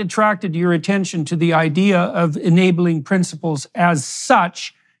 And that attracted your attention to the idea of enabling principles as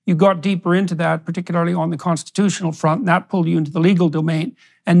such. You got deeper into that, particularly on the constitutional front, and that pulled you into the legal domain.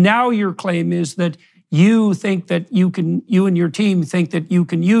 And now your claim is that you think that you and your team think that you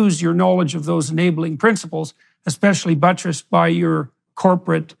can use your knowledge of those enabling principles, especially buttressed by your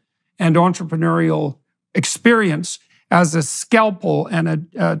corporate and entrepreneurial experience, as a scalpel and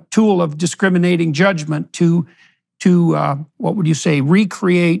a tool of discriminating judgment to what would you say,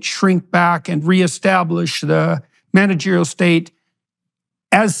 recreate, shrink back, and reestablish the managerial state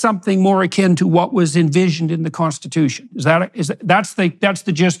as something more akin to what was envisioned in the Constitution. That's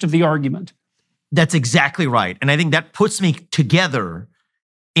the gist of the argument? That's exactly right. And I think that puts me together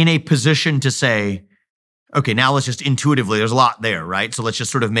in a position to say, okay, now let's just intuitively, there's a lot there, right? So let's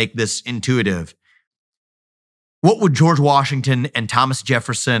just sort of make this intuitive. What would George Washington and Thomas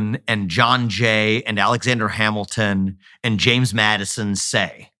Jefferson and John Jay and Alexander Hamilton and James Madison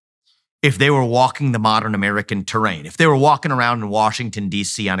say if they were walking the modern American terrain, if they were walking around in Washington,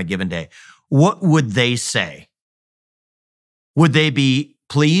 D.C. on a given day? What would they say? Would they be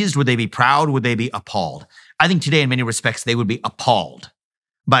pleased? Would they be proud? Would they be appalled? I think today, in many respects, they would be appalled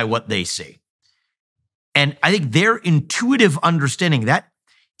by what they see. And I think their intuitive understanding, that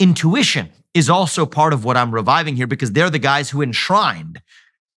intuition is also part of what I'm reviving here, because they're the guys who enshrined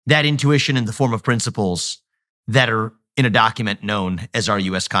that intuition in the form of principles that are in a document known as our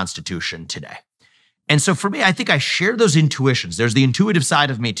US Constitution today. And so for me, I think I share those intuitions. There's the intuitive side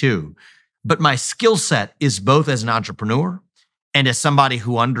of me too, but my skill set is both as an entrepreneur and as somebody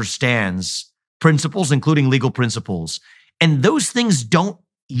who understands principles, including legal principles. And those things don't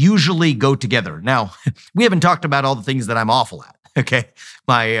usually go together. Now, we haven't talked about all the things that I'm awful at, okay?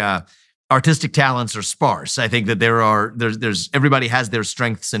 My artistic talents are sparse. I think that there's everybody has their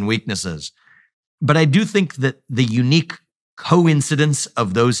strengths and weaknesses. But I do think that the unique coincidence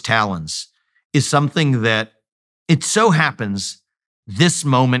of those talents is something that it so happens this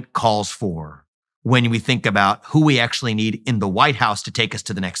moment calls for when we think about who we actually need in the White House to take us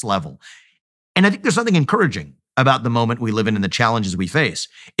to the next level. And I think there's something encouraging about the moment we live in and the challenges we face.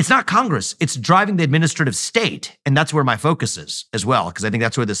 It's not Congress, it's driving the administrative state. And that's where my focus is as well, because I think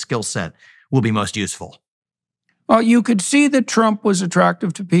that's where the skill set will be most useful. Well, you could see that Trump was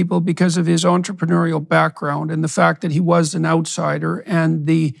attractive to people because of his entrepreneurial background and the fact that he was an outsider, and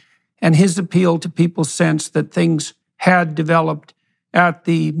his appeal to people's sense that things had developed at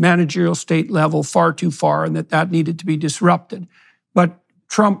the managerial state level far too far and that needed to be disrupted. But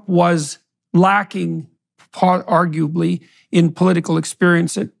Trump was lacking arguably in political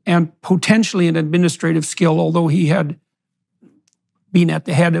experience and potentially in administrative skill, although he had been at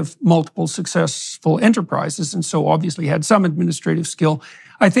the head of multiple successful enterprises and so obviously had some administrative skill.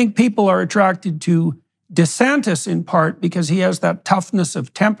 I think people are attracted to DeSantis in part because he has that toughness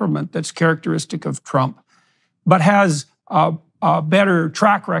of temperament that's characteristic of Trump, but has a better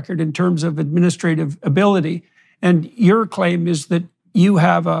track record in terms of administrative ability. And your claim is that you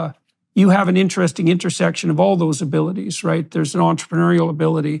have an interesting intersection of all those abilities, right? There's an entrepreneurial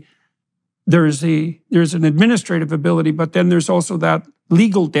ability, there's an administrative ability, but then there's also that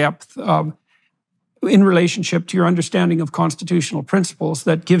legal depth in relationship to your understanding of constitutional principles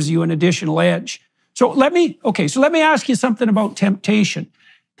that gives you an additional edge. So let me ask you something about temptation,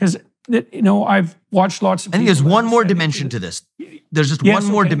 because I've watched lots of. I think there's one more dimension to this. There's just one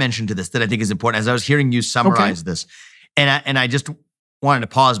more dimension to this that I think is important. As I was hearing you summarize this, and I just wanted to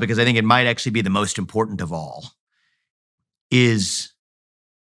pause because I think it might actually be the most important of all. Is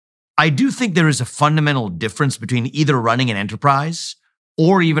I do think there is a fundamental difference between either running an enterprise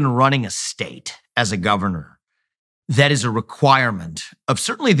or even running a state as a governor. That is a requirement of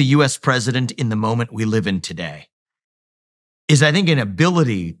certainly the US president in the moment we live in today, is I think an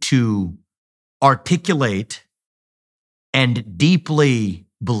ability to articulate and deeply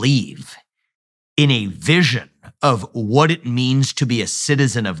believe in a vision of what it means to be a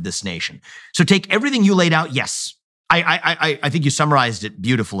citizen of this nation. So take everything you laid out. Yes, I think you summarized it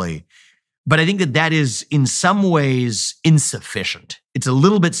beautifully, but I think that is in some ways insufficient. It's a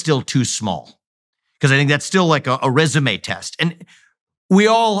little bit still too small. Because I think that's still like a resume test. And we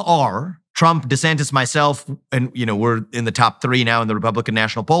all are, Trump, DeSantis, myself, and we're in the top 3 now in the Republican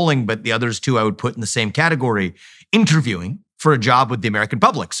national polling, but the others 2 I would put in the same category, interviewing for a job with the American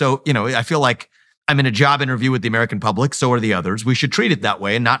public. So, I feel like I'm in a job interview with the American public, so are the others. We should treat it that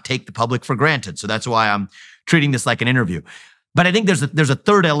way and not take the public for granted. So that's why I'm treating this like an interview. But I think there's a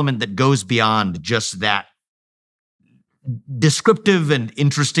third element that goes beyond just that descriptive and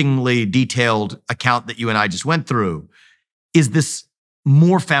interestingly detailed account that you and I just went through, is this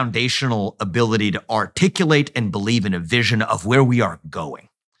more foundational ability to articulate and believe in a vision of where we are going.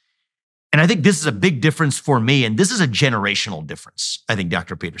 And I think this is a big difference for me, and this is a generational difference, I think,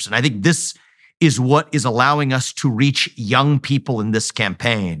 Dr. Peterson. I think this is what is allowing us to reach young people in this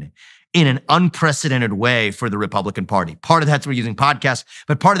campaign in an unprecedented way for the Republican Party. Part of that's we're using podcasts,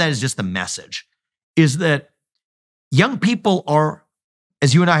 but part of that is just the message, is that young people are,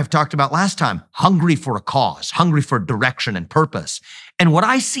 as you and I have talked about last time, hungry for a cause, hungry for direction and purpose. And what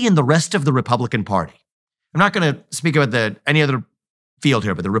I see in the rest of the Republican Party, I'm not going to speak about any other field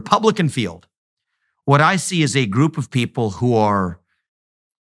here, but the Republican field, what I see is a group of people who are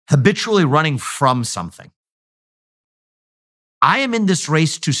habitually running from something. I am in this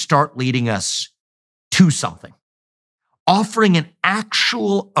race to start leading us to something, offering an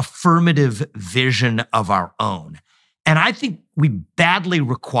actual affirmative vision of our own. And I think we badly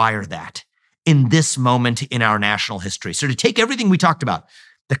require that in this moment in our national history. So to take everything we talked about,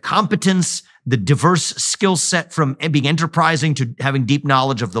 the competence, the diverse skill set from being enterprising to having deep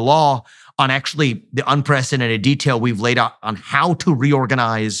knowledge of the law, on actually the unprecedented detail we've laid out on how to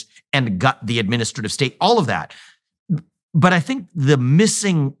reorganize and gut the administrative state, all of that. But I think the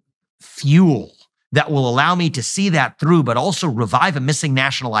missing fuel that will allow me to see that through, but also revive a missing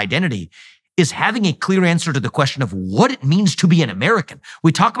national identity, is having a clear answer to the question of what it means to be an American.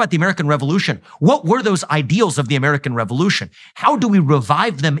 We talk about the American Revolution. What were those ideals of the American Revolution? How do we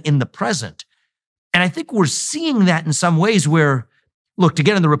revive them in the present? And I think we're seeing that in some ways where, look, to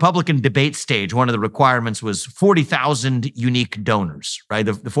get in the Republican debate stage, one of the requirements was 40,000 unique donors, right?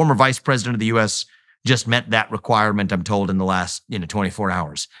 The former vice president of the U.S. just met that requirement, I'm told, in the last 24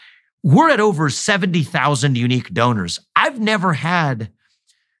 hours. We're at over 70,000 unique donors. I've never had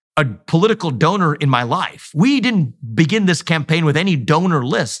a political donor in my life. We didn't begin this campaign with any donor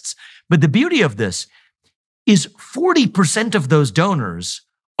lists, but the beauty of this is 40% of those donors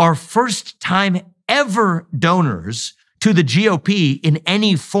are first-time ever donors to the GOP in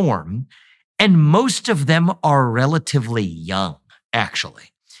any form, and most of them are relatively young,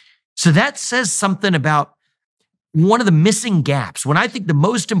 actually. So that says something about one of the missing gaps. When I think the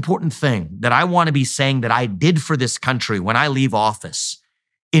most important thing that I want to be saying that I did for this country when I leave office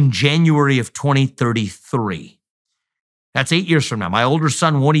in January of 2033, that's 8 years from now. My older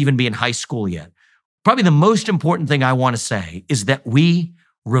son won't even be in high school yet. Probably the most important thing I want to say is that we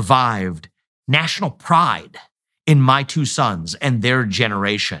revived national pride in my 2 sons and their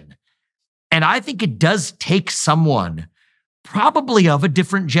generation. And I think it does take someone probably of a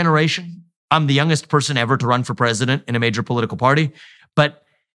different generation. I'm the youngest person ever to run for president in a major political party, but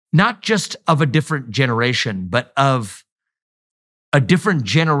not just of a different generation, but of a different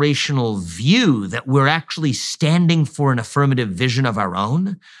generational view, that we're actually standing for an affirmative vision of our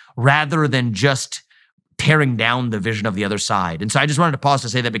own rather than just tearing down the vision of the other side. And so I just wanted to pause to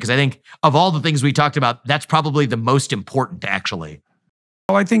say that, because I think of all the things we talked about, that's probably the most important, actually.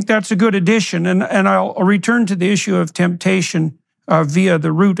 Well, I think that's a good addition. And I'll return to the issue of temptation via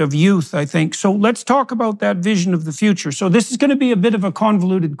the root of youth, I think. So let's talk about that vision of the future. So this is going to be a bit of a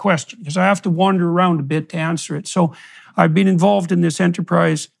convoluted question, because I have to wander around a bit to answer it. So I've been involved in this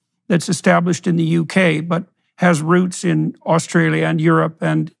enterprise that's established in the UK, but has roots in Australia and Europe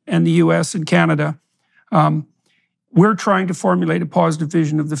and the US and Canada. We're trying to formulate a positive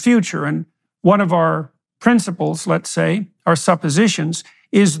vision of the future. And one of our principles, let's say, our suppositions,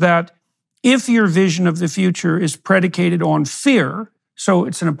 is that if your vision of the future is predicated on fear, so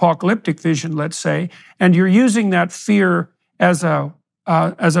it's an apocalyptic vision, let's say, and you're using that fear as a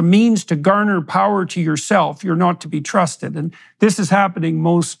means to garner power to yourself, you're not to be trusted. And this is happening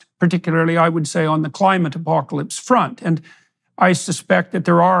most particularly, I would say, on the climate apocalypse front. And I suspect that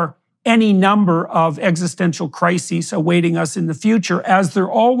there are any number of existential crises awaiting us in the future, as there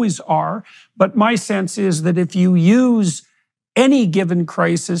always are. But my sense is that if you use any given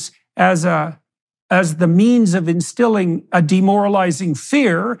crisis as the means of instilling a demoralizing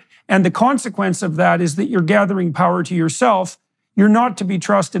fear, and the consequence of that is that you're gathering power to yourself, you're not to be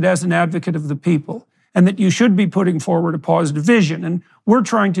trusted as an advocate of the people, and that you should be putting forward a positive vision. And we're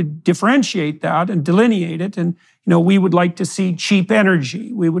trying to differentiate that and delineate it. And we would like to see cheap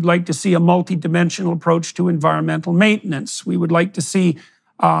energy. We would like to see a multidimensional approach to environmental maintenance. We would like to see,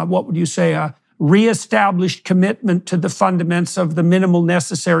 a reestablished commitment to the fundamentals of the minimal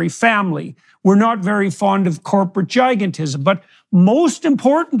necessary family. We're not very fond of corporate gigantism. But most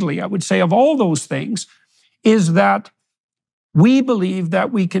importantly, I would say, of all those things, is that we believe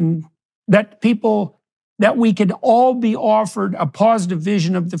that we can all be offered a positive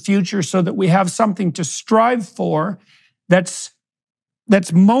vision of the future, so that we have something to strive for that's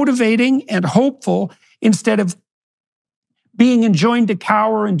motivating and hopeful, instead of being enjoined to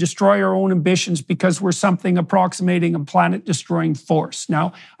cower and destroy our own ambitions because we're something approximating a planet-destroying force.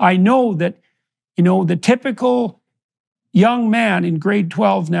 Now, I know that, the typical young man in grade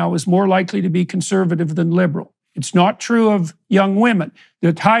 12 now is more likely to be conservative than liberal. It's not true of young women.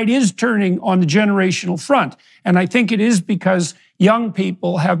 The tide is turning on the generational front. And I think it is because young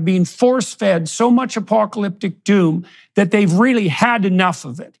people have been force-fed so much apocalyptic doom that they've really had enough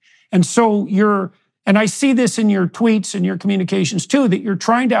of it. And so and I see this in your tweets and your communications too, that you're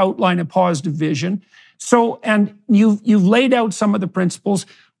trying to outline a positive vision. So, and you've laid out some of the principles.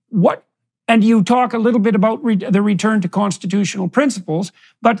 And you talk a little bit about the return to constitutional principles,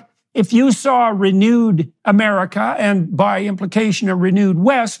 but if you saw a renewed America, and by implication a renewed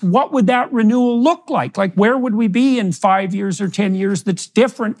West, what would that renewal look like? Like, where would we be in 5 years or 10 years that's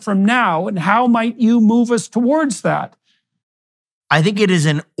different from now? And how might you move us towards that? I think it is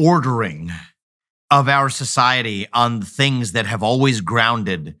an ordering of our society on the things that have always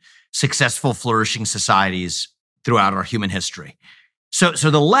grounded successful, flourishing societies throughout our human history. So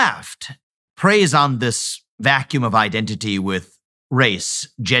the left preys on this vacuum of identity with race,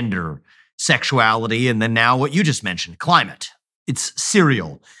 gender, sexuality, and then now what you just mentioned, climate. It's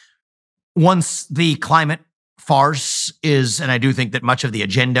serial. Once the climate farce is, and I do think that much of the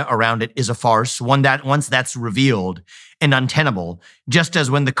agenda around it is a farce, once that's revealed and untenable, just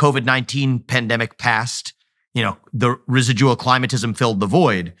as when the COVID-19 pandemic passed, the residual climatism filled the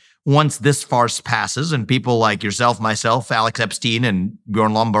void. Once this farce passes and people like yourself, myself, Alex Epstein, and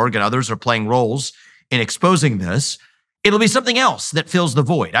Bjorn Lomborg and others are playing roles in exposing this, it'll be something else that fills the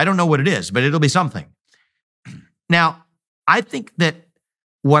void. I don't know what it is, but it'll be something. Now, I think that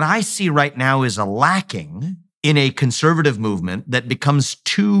what I see right now is a lacking in a conservative movement that becomes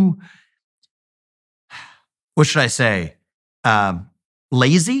too, what should I say,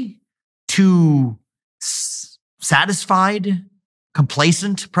 lazy, too satisfied,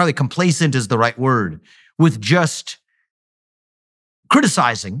 complacent. Probably complacent is the right word, with just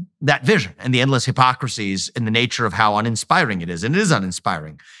criticizing that vision and the endless hypocrisies and the nature of how uninspiring it is. And it is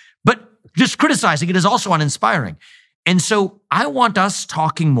uninspiring. But just criticizing it is also uninspiring. And so I want us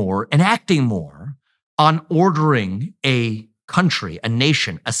talking more and acting more on ordering a country, a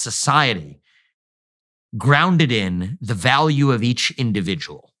nation, a society grounded in the value of each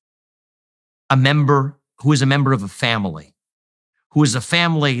individual. A member who is a member of a family, who is a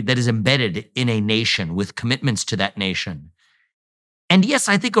family that is embedded in a nation with commitments to that nation. And yes,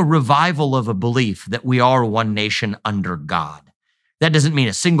 I think a revival of a belief that we are one nation under God. That doesn't mean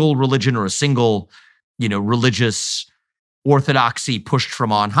a single religion or a single, religious orthodoxy pushed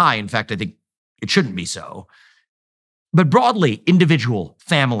from on high. In fact, I think it shouldn't be so. But broadly, individual,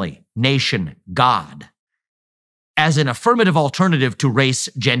 family, nation, God, as an affirmative alternative to race,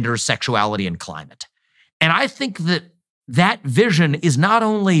 gender, sexuality, and climate. And I think that that vision is not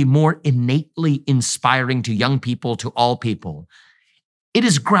only more innately inspiring to young people, to all people, it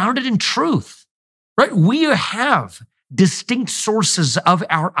is grounded in truth, right? We have distinct sources of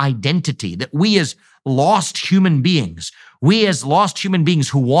our identity that we as lost human beings,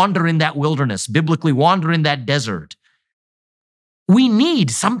 who wander in that wilderness, biblically wander in that desert, we need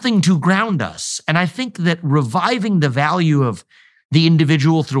something to ground us. And I think that reviving the value of the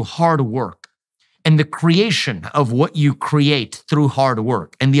individual through hard work and the creation of what you create through hard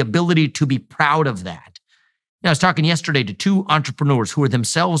work and the ability to be proud of that. I was talking yesterday to two entrepreneurs who are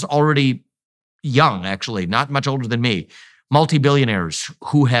themselves already young, actually, not much older than me, multi-billionaires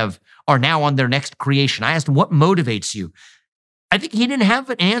who are now on their next creation. I asked them, what motivates you? I think he didn't have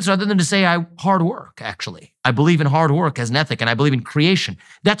an answer other than to say, hard work, actually. I believe in hard work as an ethic, and I believe in creation.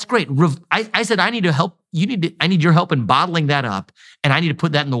 That's great. I said, I need to help. I need your help in bottling that up, and I need to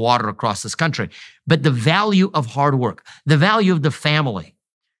put that in the water across this country. But the value of hard work, the value of the family,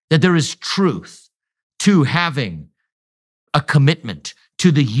 that there is truth to having a commitment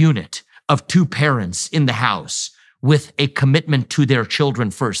to the unit of two parents in the house with a commitment to their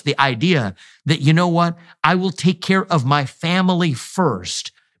children first. The idea that, you know what, I will take care of my family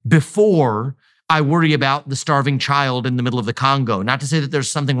first before I worry about the starving child in the middle of the Congo. Not to say that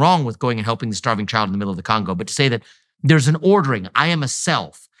there's something wrong with going and helping the starving child in the middle of the Congo, but to say that there's an ordering. I am a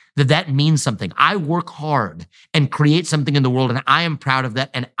self, that means something. I work hard and create something in the world, and I am proud of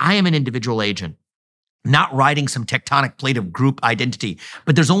that, and I am an individual agent. Not riding some tectonic plate of group identity,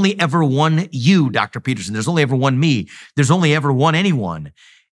 but there's only ever one you, Dr. Peterson. There's only ever one me. There's only ever one anyone.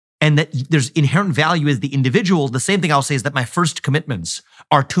 And that there's inherent value as the individual. The same thing I'll say is that my first commitments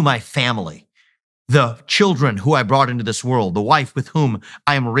are to my family, the children who I brought into this world, the wife with whom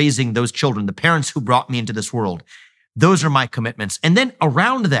I am raising those children, the parents who brought me into this world. Those are my commitments. And then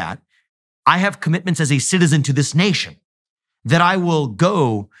around that, I have commitments as a citizen to this nation, that I will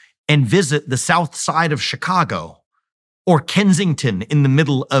go and visit the south side of Chicago or Kensington in the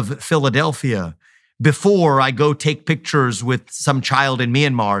middle of Philadelphia before I go take pictures with some child in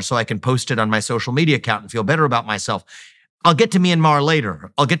Myanmar so I can post it on my social media account and feel better about myself. I'll get to Myanmar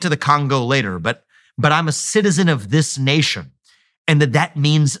later. I'll get to the Congo later, but I'm a citizen of this nation, and that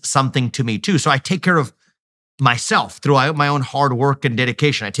means something to me too. So I take care of myself through my own hard work and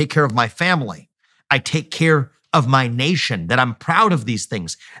dedication. I take care of my family. I take care of my nation, that I'm proud of these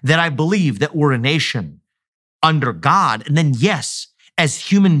things, that I believe that we're a nation under God. And then, yes,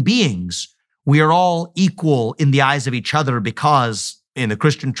 as human beings, we are all equal in the eyes of each other because in the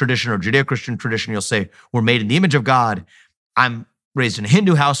Christian tradition or Judeo-Christian tradition, you'll say we're made in the image of God. I'm raised in a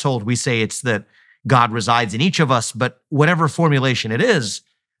Hindu household. We say it's that God resides in each of us, but whatever formulation it is,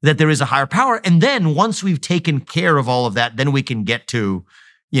 that there is a higher power. And then once we've taken care of all of that, then we can get to,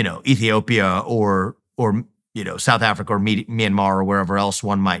 Ethiopia or South Africa or Myanmar or wherever else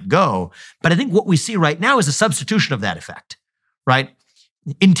one might go. But I think what we see right now is a substitution of that effect, right?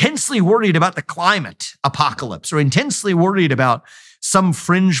 Intensely worried about the climate apocalypse or intensely worried about some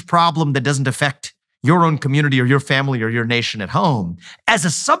fringe problem that doesn't affect your own community or your family or your nation at home as a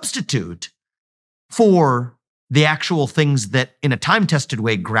substitute for the actual things that in a time-tested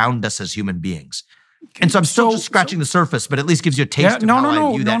way ground us as human beings. And so I'm still just scratching the surface, but at least gives you a taste of how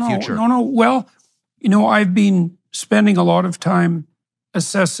I view that future. Well, I've been spending a lot of time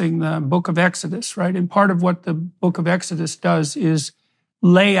assessing the book of Exodus, right? And part of what the book of Exodus does is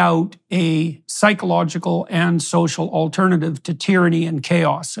lay out a psychological and social alternative to tyranny and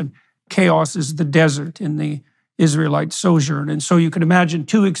chaos. And chaos is the desert in the Israelite sojourn. And so you can imagine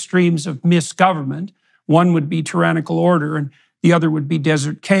two extremes of misgovernment. One would be tyrannical order and the other would be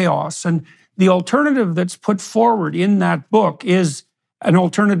desert chaos. And the alternative that's put forward in that book is an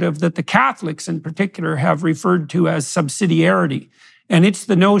alternative that the Catholics in particular have referred to as subsidiarity. And it's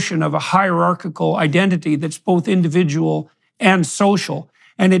the notion of a hierarchical identity that's both individual and social.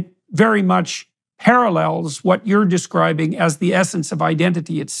 And it very much parallels what you're describing as the essence of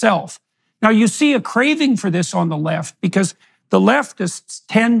identity itself. Now, you see a craving for this on the left because the leftists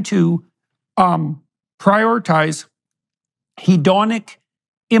tend to prioritize hedonic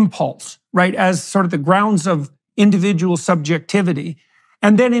impulse, right, as sort of the grounds of individual subjectivity.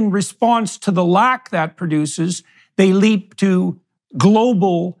 And then in response to the lack that produces, they leap to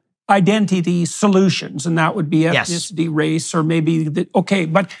global identity solutions. And that would be ethnicity, race, or maybe,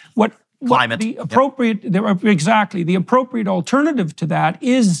 but what climate. The appropriate, exactly, the appropriate alternative to that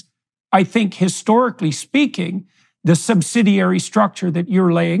is, I think, historically speaking, the subsidiary structure that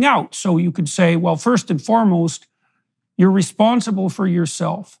you're laying out. So you could say, well, first and foremost, you're responsible for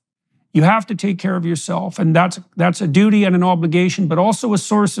yourself. You have to take care of yourself, and that's a duty and an obligation, but also a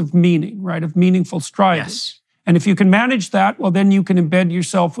source of meaning, right? Of meaningful striving. Yes. And if you can manage that, well, then you can embed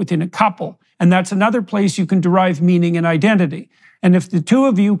yourself within a couple. And that's another place you can derive meaning and identity. And if the two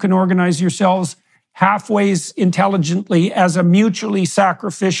of you can organize yourselves halfway intelligently as a mutually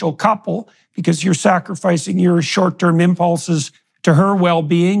sacrificial couple, because you're sacrificing your short-term impulses to her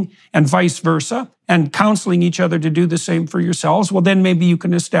well-being and vice versa, and counseling each other to do the same for yourselves, well, then maybe you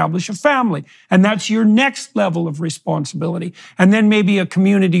can establish a family. And that's your next level of responsibility. And then maybe a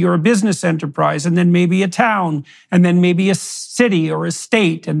community or a business enterprise, and then maybe a town, and then maybe a city or a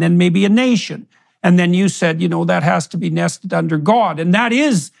state, and then maybe a nation. And then you said, that has to be nested under God. And that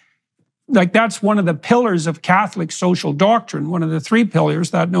is, that's one of the pillars of Catholic social doctrine, one of the three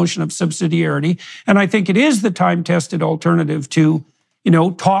pillars, that notion of subsidiarity. And I think it is the time-tested alternative to,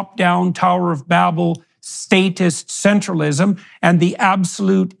 top-down Tower of Babel, statist centralism, and the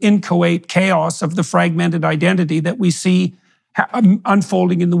absolute inchoate chaos of the fragmented identity that we see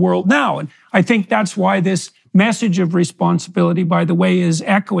unfolding in the world now. And I think that's why this message of responsibility, by the way, is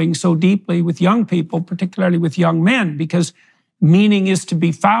echoing so deeply with young people, particularly with young men, because meaning is to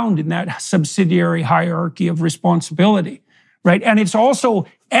be found in that subsidiary hierarchy of responsibility, right? And it's also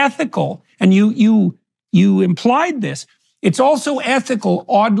ethical, and you implied this. It's also ethical,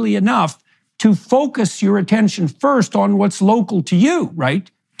 oddly enough, to focus your attention first on what's local to you,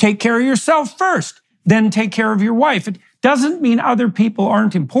 right? Take care of yourself first, then take care of your wife. It doesn't mean other people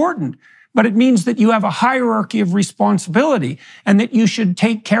aren't important, but it means that you have a hierarchy of responsibility and that you should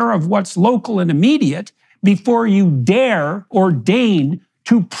take care of what's local and immediate before you dare or deign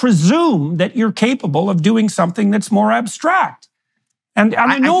to presume that you're capable of doing something that's more abstract. And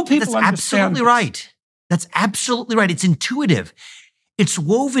I know people understand. That's absolutely right. That's absolutely right. It's intuitive. It's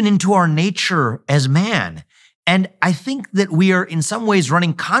woven into our nature as man. And I think that we are in some ways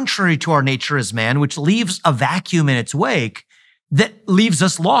running contrary to our nature as man, which leaves a vacuum in its wake that leaves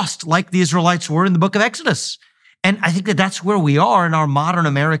us lost, like the Israelites were in the book of Exodus. And I think that that's where we are in our modern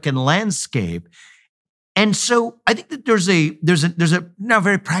American landscape. And so I think that there's a now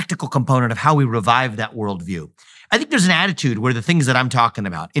very practical component of how we revive that worldview. I think there's an attitude where the things that I'm talking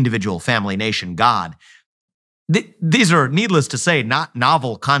about, individual, family, nation, God, these are, needless to say, not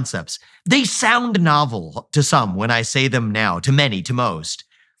novel concepts. They sound novel to some when I say them now, to many, to most.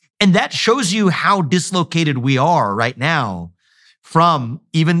 And that shows you how dislocated we are right now from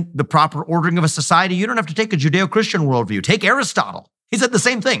even the proper ordering of a society. You don't have to take a Judeo-Christian worldview. Take Aristotle. He said the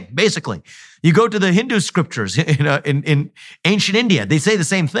same thing, basically. You go to the Hindu scriptures in ancient India, they say the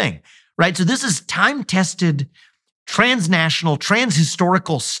same thing, right? So this is time-tested, transnational,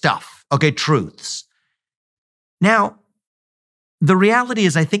 transhistorical stuff, okay, truths. Now, the reality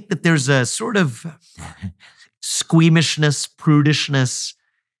is I think that there's a sort of squeamishness, prudishness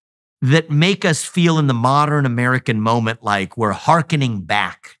that make us feel in the modern American moment like we're hearkening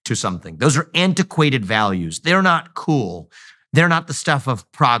back to something. Those are antiquated values. They're not cool. They're not the stuff of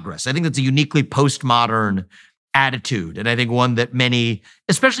progress. I think that's a uniquely postmodern attitude. And I think one that many,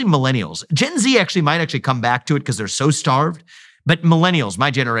 especially millennials, Gen Z might come back to it because they're so starved. But millennials,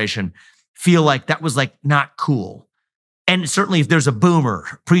 my generation, feel like that was not cool. And certainly if there's a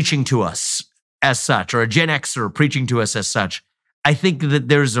boomer preaching to us as such, or a Gen Xer preaching to us as such, I think that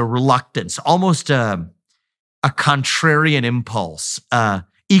there's a reluctance, almost a contrarian impulse,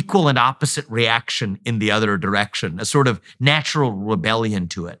 equal and opposite reaction in the other direction, a sort of natural rebellion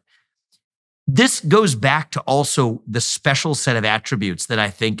to it. This goes back to also the special set of attributes that I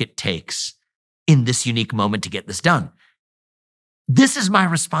think it takes in this unique moment to get this done. This is my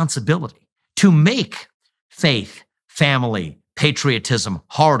responsibility to make faith, family, patriotism,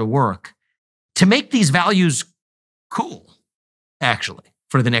 hard work, to make these values cool, actually,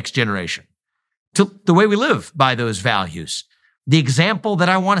 for the next generation. To the way we live by those values. The example that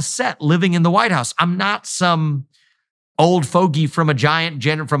I want to set living in the White House. I'm not some old fogey from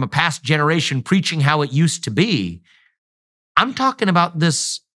a past generation preaching how it used to be. I'm talking about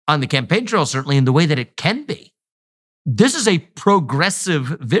this on the campaign trail, certainly in the way that it can be. This is a progressive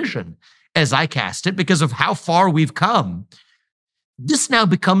vision as I cast it because of how far we've come. This now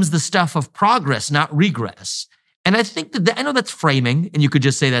becomes the stuff of progress, not regress. And I think that I know that's framing, and you could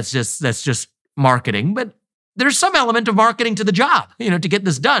just say that's just marketing, but there's some element of marketing to the job, to get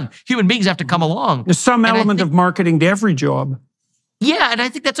this done. Human beings have to come along. There's some element of marketing to every job. Yeah, and I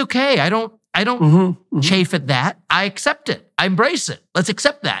think that's okay. I don't chafe at that. I accept it. I embrace it. Let's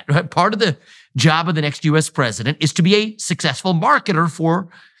accept that. Right? Part of the job of the next U.S. president is to be a successful marketer for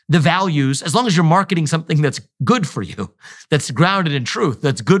the values, as long as you're marketing something that's good for you, that's grounded in truth,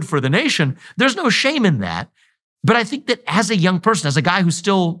 that's good for the nation, there's no shame in that. But I think that as a young person, as a guy who's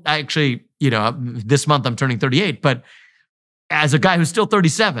still actually, this month I'm turning 38, but as a guy who's still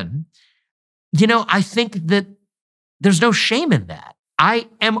 37, I think that there's no shame in that. I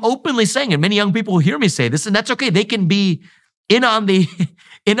am openly saying, and many young people will hear me say this, and that's okay. They can be in on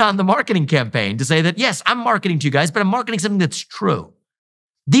the marketing campaign to say that, yes, I'm marketing to you guys, but I'm marketing something that's true.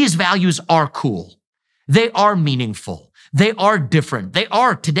 These values are cool. They are meaningful. They are different. They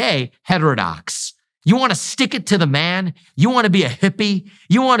are today heterodox. You want to stick it to the man. You want to be a hippie.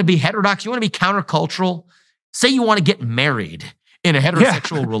 You want to be heterodox. You want to be countercultural. Say you want to get married in a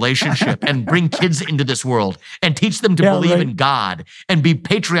heterosexual relationship and bring kids into this world and teach them to believe in God and be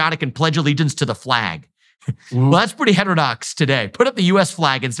patriotic and pledge allegiance to the flag. Well, that's pretty heterodox today. Put up the US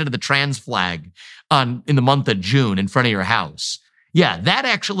flag instead of the trans flag in the month of June in front of your house. Yeah, that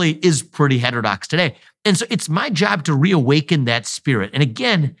actually is pretty heterodox today. And so it's my job to reawaken that spirit. And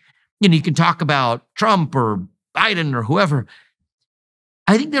again, you can talk about Trump or Biden or whoever.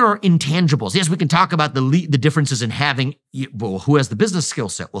 I think there are intangibles. Yes, we can talk about the differences in having, who has the business skill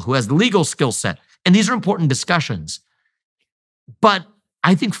set? Well, who has the legal skill set? And these are important discussions. But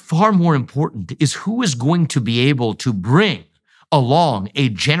I think far more important is who is going to be able to bring along a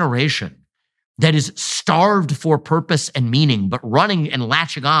generation that is starved for purpose and meaning, but running and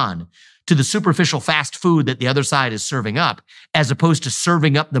latching on to the superficial fast food that the other side is serving up, as opposed to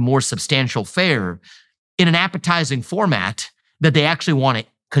serving up the more substantial fare in an appetizing format that they actually want to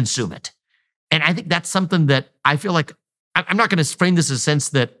consume it. And I think that's something that I feel like I'm not going to frame this as a sense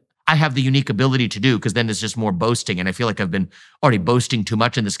that I have the unique ability to do, because then it's just more boasting. And I feel like I've been already boasting too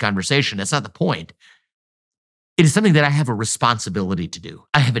much in this conversation. That's not the point. It is something that I have a responsibility to do.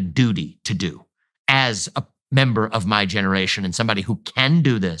 I have a duty to do as a member of my generation and somebody who can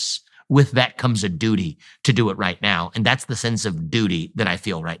do this. With that comes a duty to do it right now. And that's the sense of duty that I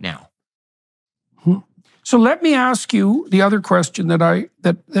feel right now. So let me ask you the other question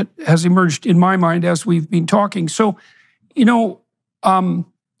that has emerged in my mind as we've been talking. So,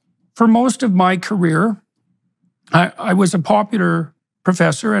 for most of my career, I was a popular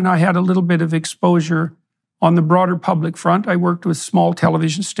professor and I had a little bit of exposure on the broader public front. I worked with a small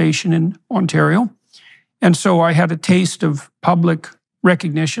television station in Ontario. And so I had a taste of public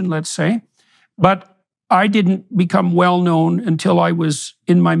recognition, let's say. But I didn't become well-known until I was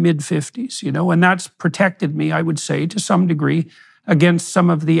in my mid-50s, and that's protected me, I would say, to some degree, against some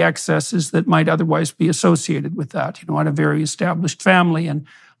of the excesses that might otherwise be associated with that. I had a very established family and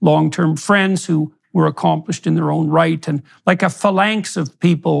long-term friends who were accomplished in their own right, and like a phalanx of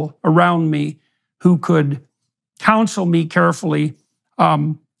people around me who could counsel me carefully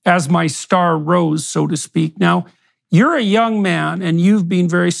as my star rose, so to speak. Now, you're a young man and you've been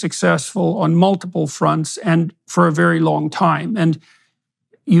very successful on multiple fronts and for a very long time. And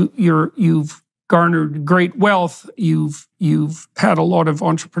you've garnered great wealth. You've had a lot of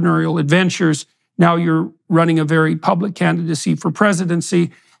entrepreneurial adventures. Now you're running a very public candidacy for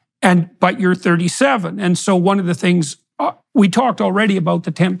presidency, but you're 37. And so one of the things, we talked already about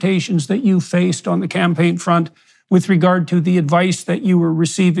the temptations that you faced on the campaign front with regard to the advice that you were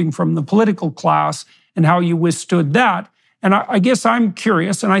receiving from the political class and how you withstood that. And I guess I'm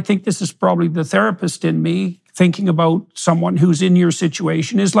curious, and I think this is probably the therapist in me thinking about someone who's in your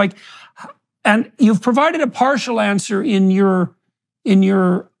situation, is like, and you've provided a partial answer in your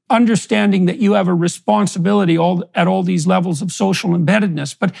understanding that you have a responsibility at all these levels of social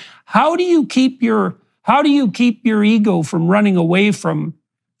embeddedness. But how do you keep your ego from running away from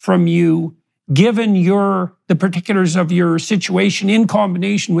you, given the particulars of your situation in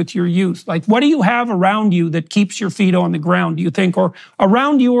combination with your youth? Like, what do you have around you that keeps your feet on the ground, do you think, or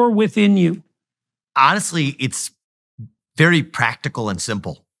around you or within you? Honestly, it's very practical and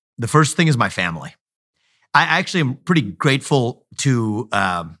simple. The first thing is my family. I actually am pretty grateful to,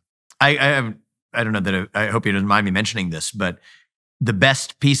 I don't know that, I hope you don't mind me mentioning this, but the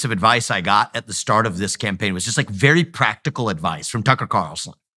best piece of advice I got at the start of this campaign was just like very practical advice from Tucker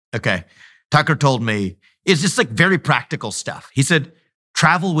Carlson. Okay. Tucker told me, it's just like very practical stuff. He said,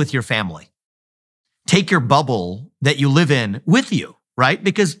 travel with your family. Take your bubble that you live in with you, right?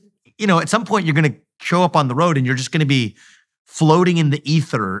 Because, at some point you're going to show up on the road and you're just going to be floating in the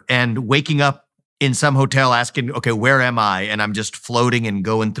ether and waking up in some hotel asking, okay, where am I? And I'm just floating and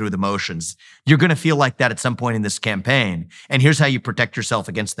going through the motions. You're going to feel like that at some point in this campaign. And here's how you protect yourself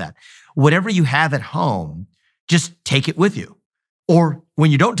against that. Whatever you have at home, just take it with you. Or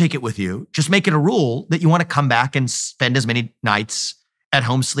when you don't take it with you, just make it a rule that you want to come back and spend as many nights at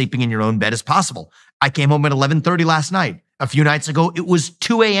home sleeping in your own bed as possible. I came home at 11:30 last night. a few nights ago, it was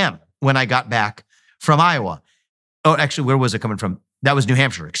 2 a.m. when I got back from Iowa. Oh, actually, where was it coming from? That was New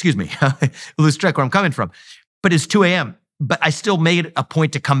Hampshire, excuse me. Lose track where I'm coming from. But it's 2 a.m. But I still made a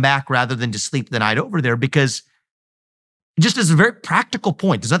point to come back rather than to sleep the night over there, because just as a very practical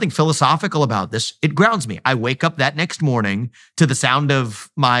point, there's nothing philosophical about this. It grounds me. I wake up that next morning to the sound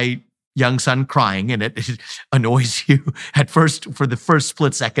of my young son crying, and it annoys you at first for the first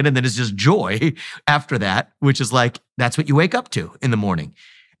split second, and then it's just joy after that, which is like, that's what you wake up to in the morning.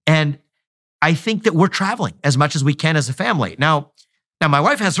 And I think that we're traveling as much as we can as a family. Now my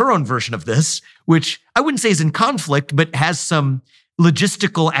wife has her own version of this, which I wouldn't say is in conflict, but has some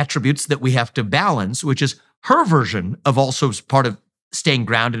logistical attributes that we have to balance, which is her version of also part of staying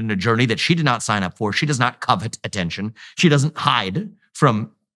grounded in a journey that she did not sign up for. She does not covet attention. She doesn't hide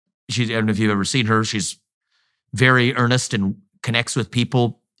from, I don't know if you've ever seen her. She's very earnest and connects with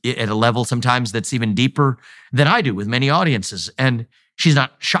people at a level sometimes that's even deeper than I do with many audiences. And she's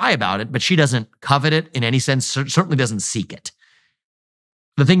not shy about it, but she doesn't covet it in any sense, certainly doesn't seek it.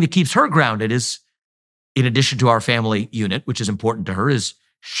 The thing that keeps her grounded is, in addition to our family unit, which is important to her, is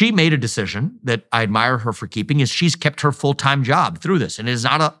she made a decision that I admire her for keeping, is she's kept her full-time job through this. And it is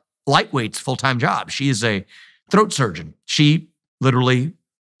not a lightweight's full-time job. She is a throat surgeon. She literally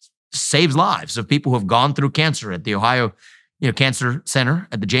saves lives of people who have gone through cancer at the Ohio Cancer Center,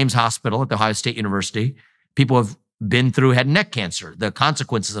 at the James Hospital, at the Ohio State University. People have been through head and neck cancer, the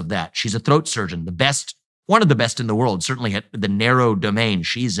consequences of that. She's a throat surgeon, the best, one of the best in the world, certainly at the narrow domain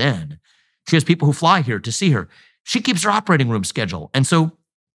she's in. She has people who fly here to see her. She keeps her operating room schedule. And so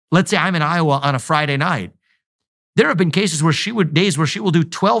let's say I'm in Iowa on a Friday night. There have been cases where days where she will do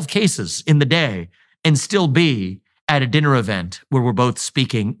 12 cases in the day and still be at a dinner event where we're both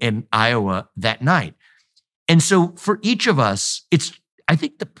speaking in Iowa that night. And so for each of us, it's, I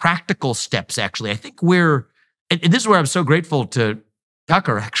think, the practical steps, actually. I think and this is where I'm so grateful to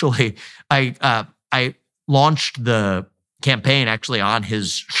Tucker, actually. I launched the campaign actually on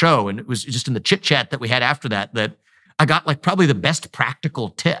his show, and it was just in the chit chat that we had after that I got like probably the best practical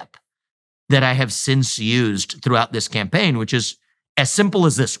tip that I have since used throughout this campaign, which is as simple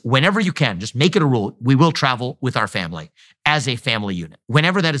as this. Whenever you can, just make it a rule. We will travel with our family as a family unit.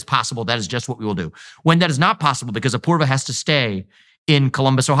 Whenever that is possible, that is just what we will do. When that is not possible, because Apurva has to stay in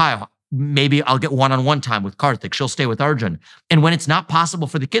Columbus, Ohio, maybe I'll get one-on-one time with Karthik. She'll stay with Arjun. And when it's not possible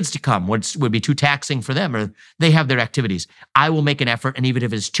for the kids to come, which would be too taxing for them, or they have their activities, I will make an effort. And even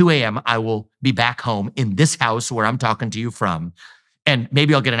if it's 2 a.m., I will be back home in this house where I'm talking to you from. And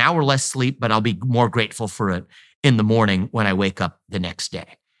maybe I'll get an hour less sleep, but I'll be more grateful for it in the morning when I wake up the next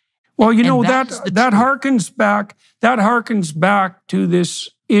day. Well, you know, that harkens back to this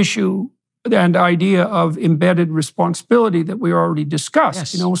issue and idea of embedded responsibility that we already discussed.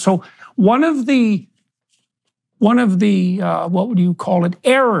 Yes. You know, so one of the what would you call it,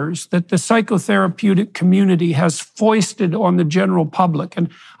 errors that the psychotherapeutic community has foisted on the general public, and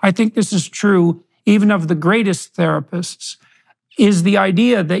I think this is true even of the greatest therapists, is the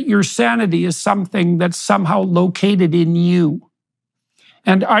idea that your sanity is something that's somehow located in you.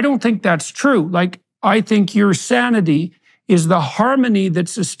 And I don't think that's true. Like, I think your sanity is the harmony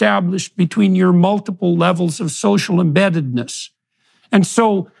that's established between your multiple levels of social embeddedness. And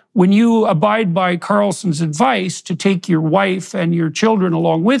so when you abide by Carlson's advice to take your wife and your children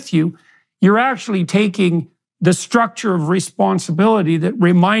along with you, you're actually taking the structure of responsibility that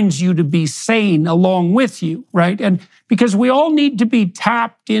reminds you to be sane along with you, right? And because we all need to be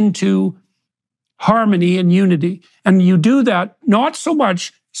tapped into harmony and unity. And you do that not so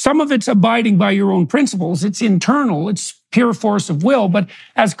much, some of it's abiding by your own principles, it's internal, it's pure force of will. But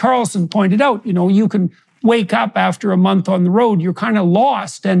as Carlson pointed out, you know, you can wake up after a month on the road, you're kind of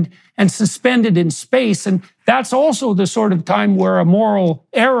lost and suspended in space. And that's also the sort of time where a moral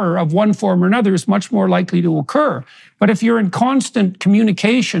error of one form or another is much more likely to occur. But if you're in constant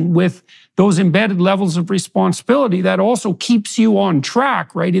communication with those embedded levels of responsibility, that also keeps you on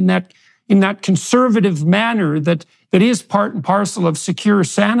track, right? In that conservative manner that is part and parcel of secure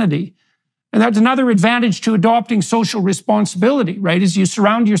sanity. And that's another advantage to adopting social responsibility, right? Is you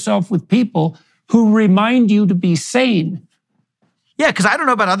surround yourself with people who remind you to be sane. Yeah, because I don't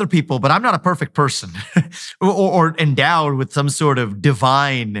know about other people, but I'm not a perfect person or endowed with some sort of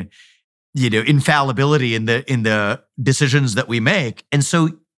divine, infallibility in the decisions that we make. And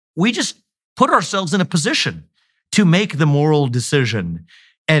so we just put ourselves in a position to make the moral decision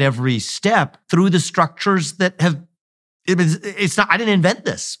at every step through the structures that have, I didn't invent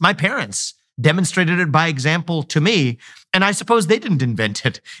this. My parents demonstrated it by example to me, and I suppose they didn't invent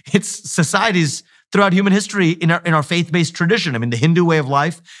it. It's societies throughout human history in our faith-based tradition. I mean, the Hindu way of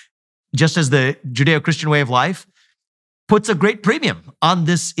life, just as the Judeo-Christian way of life, puts a great premium on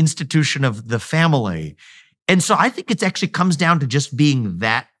this institution of the family. And so I think it actually comes down to just being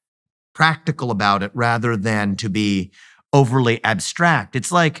that practical about it rather than to be overly abstract.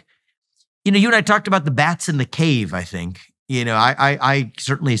 It's like, you and I talked about the bats in the cave, I think. I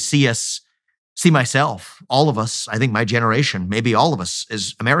certainly see myself, all of us, I think my generation, maybe all of us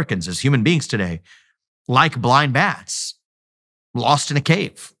as Americans, as human beings today, like blind bats, lost in a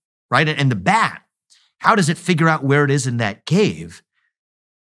cave, right? And the bat, how does it figure out where it is in that cave?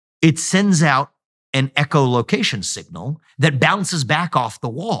 It sends out an echolocation signal that bounces back off the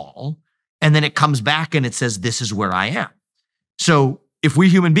wall, and then it comes back and it says, this is where I am. So if we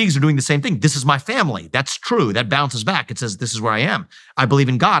human beings are doing the same thing, this is my family. That's true. That bounces back. It says, this is where I am. I believe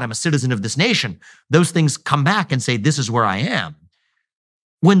in God. I'm a citizen of this nation. Those things come back and say, this is where I am.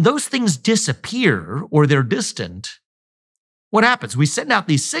 When those things disappear or they're distant, what happens? We send out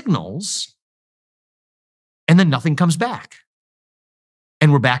these signals and then nothing comes back.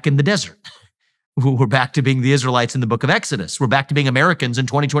 And we're back in the desert. We're back to being the Israelites in the book of Exodus. We're back to being Americans in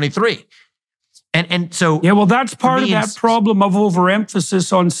 2023. And so, yeah, well, that's part of that problem of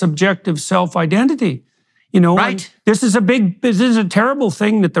overemphasis on subjective self-identity. Right. This is a terrible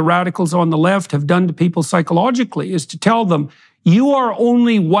thing that the radicals on the left have done to people psychologically, is to tell them, you are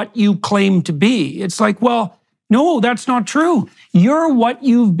only what you claim to be. It's like, well, no, that's not true. You're what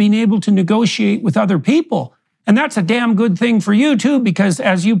you've been able to negotiate with other people. And that's a damn good thing for you too, because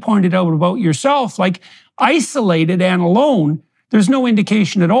as you pointed out about yourself, like isolated and alone, there's no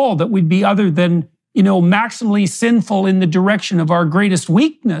indication at all that we'd be other than, maximally sinful in the direction of our greatest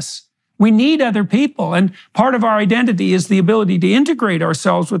weakness. We need other people. And part of our identity is the ability to integrate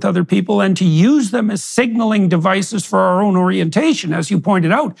ourselves with other people and to use them as signaling devices for our own orientation, as you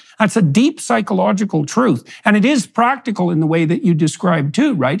pointed out. That's a deep psychological truth. And it is practical in the way that you described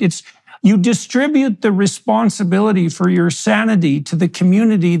too, right? You distribute the responsibility for your sanity to the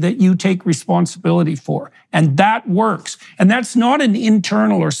community that you take responsibility for. And that works. And that's not an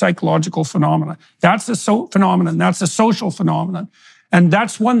internal or psychological phenomenon. That's a phenomenon. That's a social phenomenon. And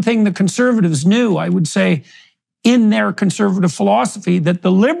that's one thing the conservatives knew, I would say, in their conservative philosophy, that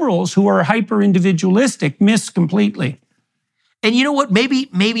the liberals who are hyper-individualistic miss completely. And you know what?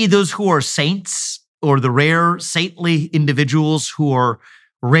 Maybe those who are saints, or the rare saintly individuals who are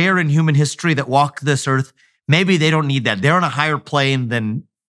rare in human history that walk this earth, maybe they don't need that. They're on a higher plane than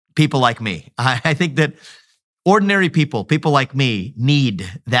people like me. I think that ordinary people like me,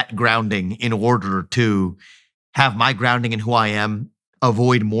 need that grounding in order to have my grounding in who I am,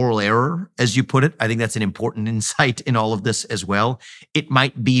 avoid moral error, as you put it. I think that's an important insight in all of this as well. It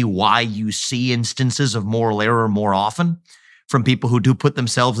might be why you see instances of moral error more often from people who do put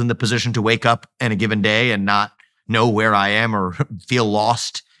themselves in the position to wake up in a given day and not know where I am or feel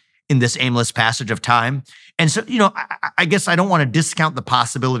lost in this aimless passage of time. And so, I guess I don't want to discount the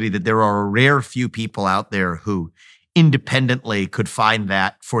possibility that there are a rare few people out there who independently could find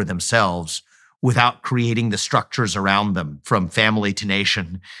that for themselves without creating the structures around them, from family to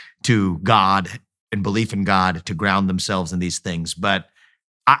nation to God and belief in God, to ground themselves in these things. But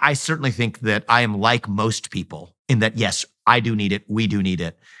I certainly think that I am like most people in that, yes, I do need it. We do need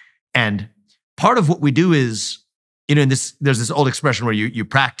it. And part of what we do is, there's this old expression where you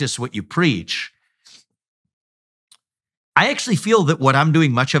practice what you preach. I actually feel that what I'm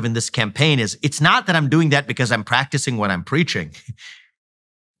doing much of in this campaign is, it's not that I'm doing that because I'm practicing what I'm preaching.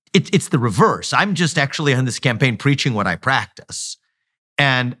 It's the reverse. I'm just actually on this campaign preaching what I practice.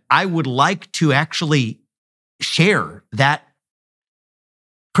 And I would like to actually share that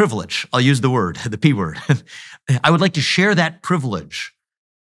privilege. I'll use the word, the P word. I would like to share that privilege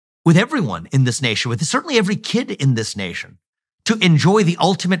with everyone in this nation, with certainly every kid in this nation, to enjoy the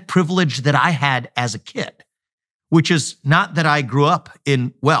ultimate privilege that I had as a kid, which is not that I grew up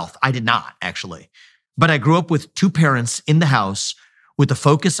in wealth. I did not, actually. But I grew up with two parents in the house with a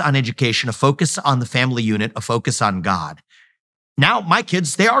focus on education, a focus on the family unit, a focus on God. Now, my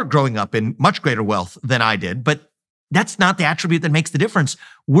kids, they are growing up in much greater wealth than I did, but that's not the attribute that makes the difference.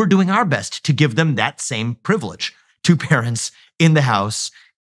 We're doing our best to give them that same privilege. Two parents in the house,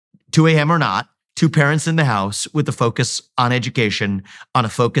 2 a.m. or not, two parents in the house with a focus on education, on a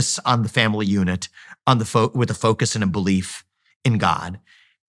focus on the family unit, with a focus and a belief in God.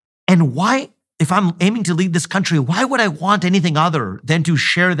 And why, if I'm aiming to lead this country, why would I want anything other than to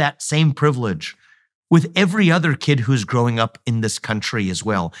share that same privilege with every other kid who's growing up in this country as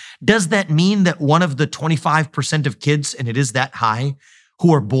well? Does that mean that one of the 25% of kids, and it is that high,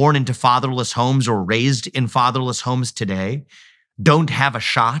 who are born into fatherless homes or raised in fatherless homes today, don't have a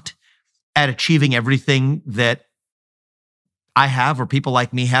shot at achieving everything that I have or people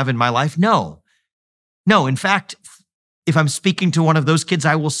like me have in my life? No. In fact, if I'm speaking to one of those kids,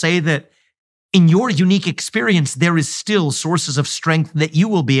 I will say that in your unique experience, there is still sources of strength that you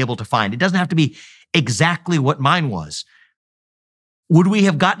will be able to find. It doesn't have to be exactly what mine was. Would we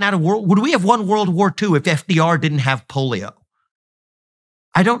have would we have won World War II if FDR didn't have polio?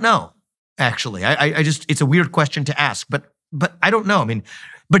 I don't know, actually. I just, it's a weird question to ask, but I don't know. I mean,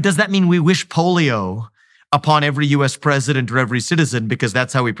 but does that mean we wish polio upon every US president or every citizen because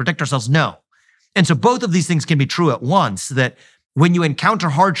that's how we protect ourselves? No. And so both of these things can be true at once, that when you encounter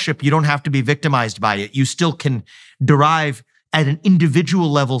hardship, you don't have to be victimized by it. You still can derive at an individual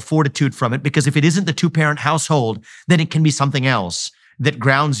level fortitude from it, because if it isn't the two-parent household, then it can be something else that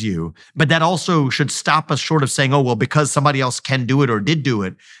grounds you. But that also should stop us short of saying, oh, well, because somebody else can do it or did do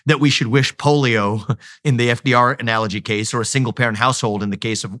it, that we should wish polio in the FDR analogy case, or a single-parent household in the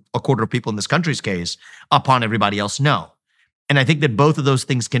case of a quarter of people in this country's case, upon everybody else. No. And I think that both of those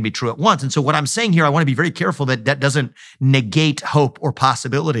things can be true at once. And so what I'm saying here, I want to be very careful that that doesn't negate hope or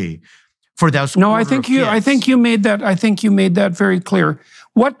possibility for those. No, I think you made that very clear.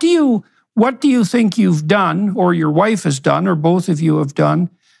 What do you think you've done, or your wife has done, or both of you have done,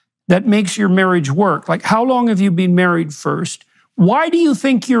 that makes your marriage work? Like, how long have you been married first? Why do you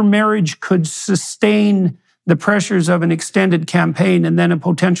think your marriage could sustain the pressures of an extended campaign and then a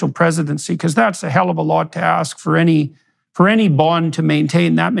potential presidency? Because that's a hell of a lot to ask for any bond to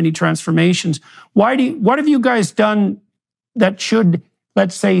maintain that many transformations. What have you guys done that should,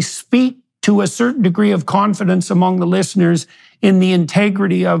 let's say, speak to a certain degree of confidence among the listeners in the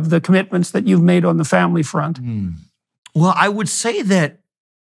integrity of the commitments that you've made on the family front? Well, I would say that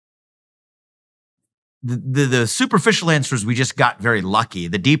the superficial answer is we just got very lucky.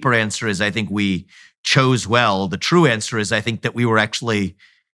 The deeper answer is I think we chose well. The true answer is I think that we were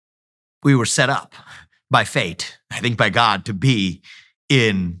set up by fate, I think by God, to be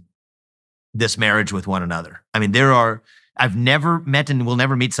in this marriage with one another. I mean, I've never met and will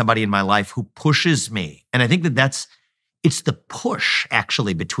never meet somebody in my life who pushes me. And I think that it's the push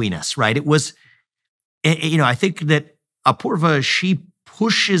actually between us, right? It was, I think that Apurva, she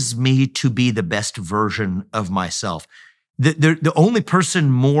pushes me to be the best version of myself. The only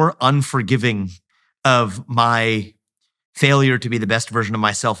person more unforgiving of my failure to be the best version of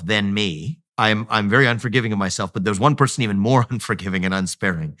myself than me, I'm very unforgiving of myself, but there's one person even more unforgiving and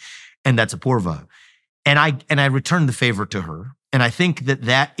unsparing, and that's Apurva. And I return the favor to her. And I think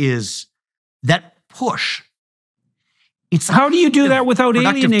that push. How do you do that without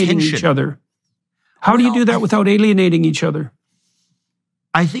alienating each other? How do you do that without alienating each other?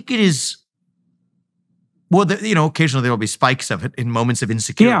 I think it is, well, occasionally there will be spikes of it in moments of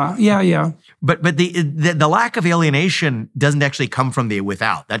insecurity. Yeah. But the lack of alienation doesn't actually come from the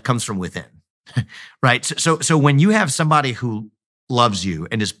without. That comes from within, right? So when you have somebody who loves you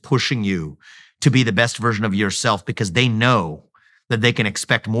and is pushing you to be the best version of yourself because they know that they can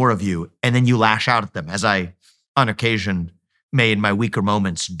expect more of you, and then you lash out at them, as I, on occasion, may in my weaker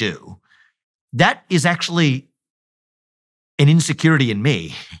moments do, that is actually an insecurity in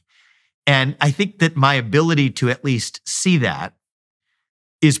me. And I think that my ability to at least see that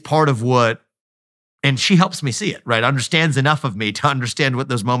is part of what, and she helps me see it, right? Understands enough of me to understand what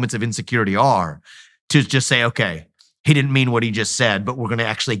those moments of insecurity are, to just say, okay, he didn't mean what he just said, but we're going to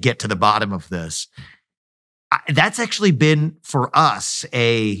actually get to the bottom of this. That's actually been, for us,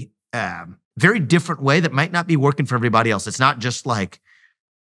 a very different way that might not be working for everybody else. It's not just like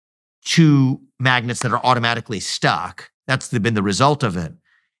two magnets that are automatically stuck. That's been the result of it.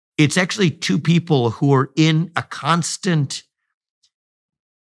 It's actually two people who are in a constant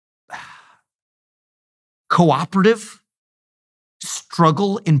cooperative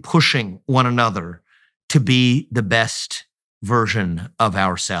struggle in pushing one another to be the best version of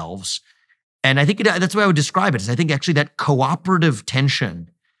ourselves. And I think that's the way I would describe it. Is I think actually that cooperative tension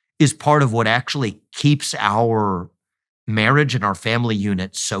is part of what actually keeps our marriage and our family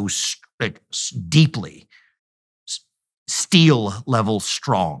unit so deeply steel level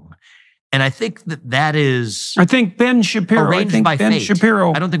strong. And I think that is, I think Ben Shapiro, arranged by fate.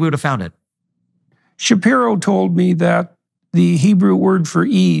 Shapiro, I don't think we would have found it. Shapiro told me that the Hebrew word for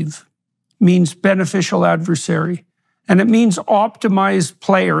Eve means beneficial adversary. And it means optimized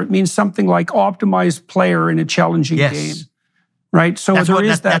player. It means something like optimized player in a challenging game. Right? So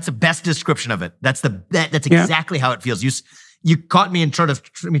that's the best description of it. That's exactly how it feels. You caught me in trying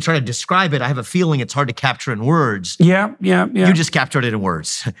to describe it. I have a feeling it's hard to capture in words. Yeah. You just captured it in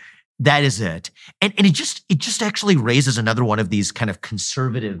words. That is it. And it just actually raises another one of these kind of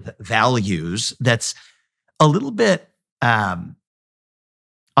conservative values that's a little bit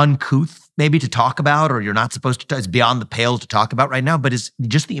uncouth maybe to talk about, or you're not supposed to, it's beyond the pale to talk about right now, but it's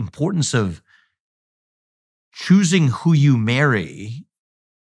just the importance of choosing who you marry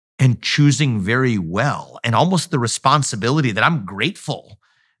and choosing very well, and almost the responsibility that I'm grateful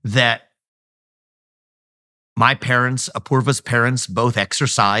that my parents, Apurva's parents, both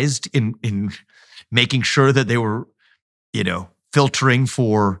exercised in making sure that they were, filtering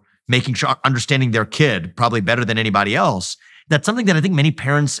for making sure, understanding their kid probably better than anybody else. That's something that I think many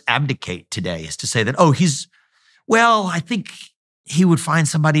parents abdicate today, is to say that, I think he would find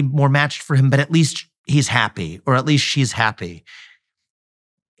somebody more matched for him, but at least he's happy, or at least she's happy.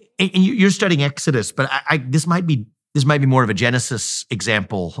 And you're studying Exodus, but this might be more of a Genesis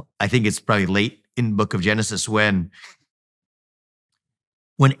example. I think it's probably late in the book of Genesis when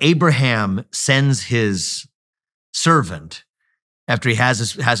Abraham sends his servant after he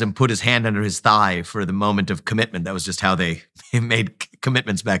has him put his hand under his thigh for the moment of commitment. That was just how they made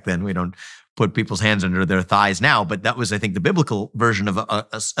commitments back then. We don't put people's hands under their thighs now, but that was, I think, the biblical version of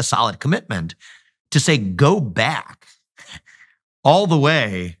a solid commitment, to say, go back all the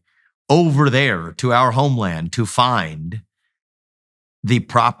way over there to our homeland to find the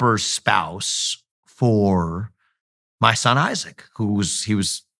proper spouse for my son Isaac, he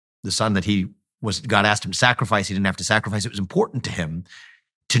was the son that God asked him to sacrifice. He didn't have to sacrifice. It was important to him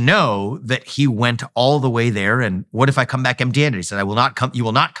to know that he went all the way there. And what if I come back empty-handed? He said, you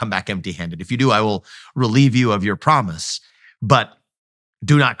will not come back empty-handed. If you do, I will relieve you of your promise, but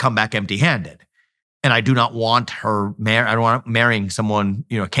do not come back empty-handed. And I do not want I don't want her marrying someone,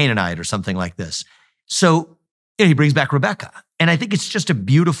 a Canaanite or something like this. So he brings back Rebekah. And I think it's just a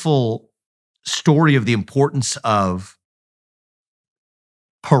beautiful story of the importance of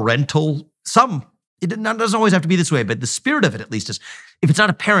parental, it doesn't always have to be this way, but the spirit of it at least is, if it's not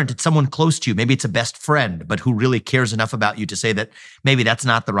a parent, it's someone close to you. Maybe it's a best friend, but who really cares enough about you to say that maybe that's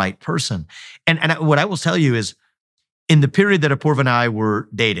not the right person. And what I will tell you is, in the period that Apurva and I were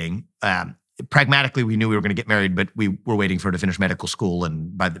dating, pragmatically, we knew we were going to get married, but we were waiting for her to finish medical school.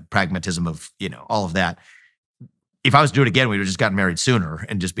 And by the pragmatism of, all of that, if I was to do it again, we would have just gotten married sooner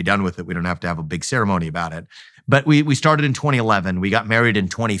and just be done with it. We don't have to have a big ceremony about it. But we started in 2011. We got married in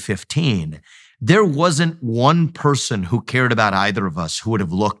 2015. There wasn't one person who cared about either of us who would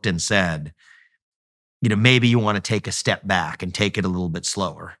have looked and said, maybe you want to take a step back and take it a little bit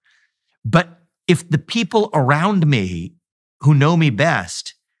slower. But if the people around me who know me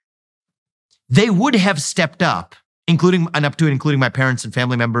best, they would have stepped up, including my parents and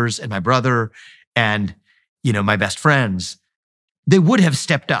family members and my brother and, my best friends, they would have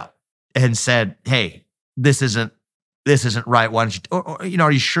stepped up and said, hey, this isn't right. Why don't you, or,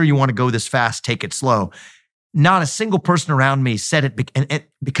 are you sure you want to go this fast? Take it slow. Not a single person around me said it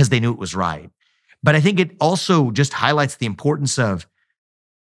because they knew it was right. But I think it also just highlights the importance of,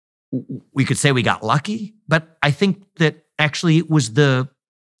 we could say we got lucky, but I think that actually it was the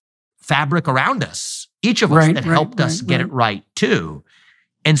fabric around us, each of us, that helped us get it right too.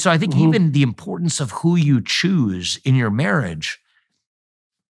 And so I think even the importance of who you choose in your marriage,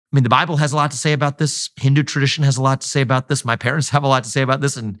 I mean, the Bible has a lot to say about this. Hindu tradition has a lot to say about this. My parents have a lot to say about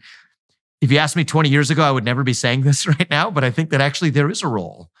this. And if you asked me 20 years ago, I would never be saying this right now, but I think that actually there is a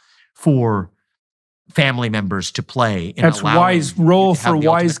role for family members to play in That's wise role for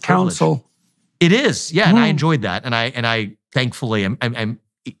wise counsel. It is, yeah, and I enjoyed that, and I thankfully I'm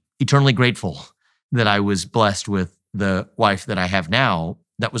eternally grateful that I was blessed with the wife that I have now.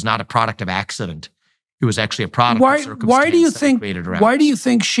 That was not a product of accident. It was actually a product of circumstance. Why do you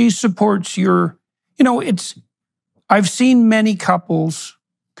think she supports your? I've seen many couples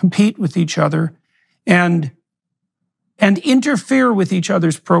compete with each other, and interfere with each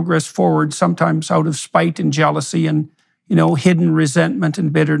other's progress forward, sometimes out of spite and jealousy and, hidden resentment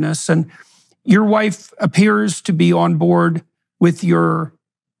and bitterness. And your wife appears to be on board with your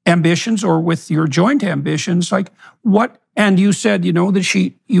ambitions or with your joint ambitions. Like what? And you said,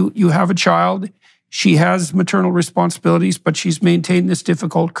 that you have a child. She has maternal responsibilities, but she's maintained this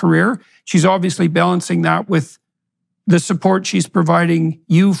difficult career. She's obviously balancing that with the support she's providing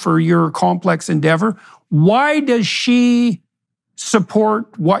you for your complex endeavor. Why does she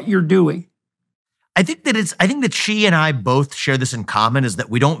support what you're doing? I think that she and I both share this in common, is that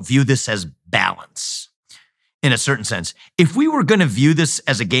we don't view this as balance in a certain sense. If we were going to view this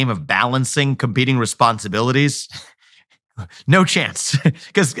as a game of balancing competing responsibilities, no chance.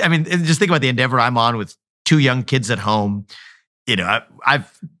 Because, just think about the endeavor I'm on with 2 young kids at home.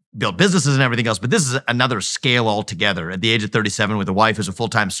 I've built businesses and everything else, but this is another scale altogether. At the age of 37 with a wife who's a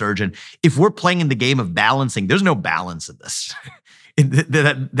full-time surgeon, if we're playing in the game of balancing, there's no balance in this.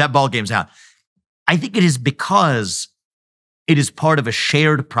 that ball game's out. I think it is because it is part of a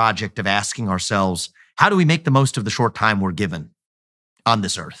shared project of asking ourselves, how do we make the most of the short time we're given on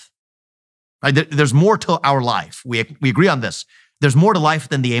this earth? Right? There's more to our life. We agree on this. There's more to life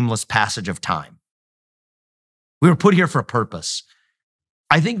than the aimless passage of time. We were put here for a purpose.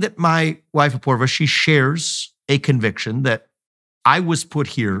 I think that my wife, Apoorva, she shares a conviction that I was put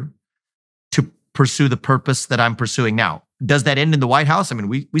here to pursue the purpose that I'm pursuing now. Does that end in the White House? I mean,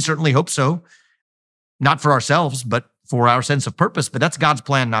 we certainly hope so. Not for ourselves, but for our sense of purpose. But that's God's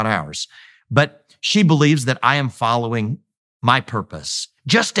plan, not ours. But she believes that I am following my purpose,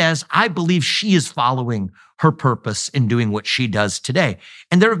 just as I believe she is following her purpose in doing what she does today.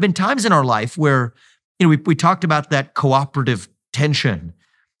 And there have been times in our life where, we talked about that cooperative tension.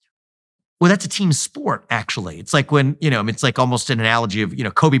 Well, that's a team sport, actually. It's like when, it's like almost an analogy of,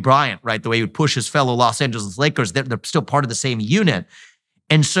 Kobe Bryant, right? The way he would push his fellow Los Angeles Lakers, they're still part of the same unit.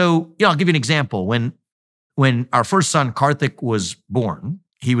 And so, I'll give you an example. When our first son, Karthik, was born,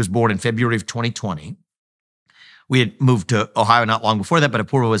 he was born in February of 2020. We had moved to Ohio not long before that, but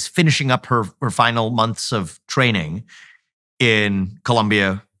Apoorva was finishing up her final months of training in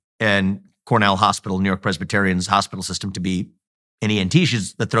Columbia and Cornell Hospital, New York Presbyterian's hospital system, to be an ENT.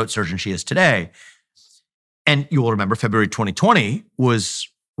 She's the throat surgeon she is today. And you will remember February 2020 was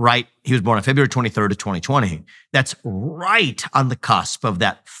right. He was born on February 23rd of 2020. That's right on the cusp of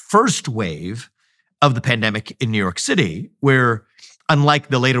that first wave of the pandemic in New York City, where unlike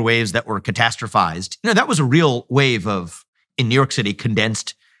the later waves that were catastrophized, that was a real wave of, in New York City,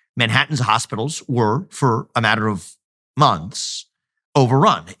 condensed. Manhattan's hospitals were, for a matter of months,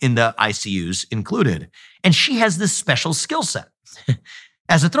 overrun, in the ICUs included. And she has this special skill set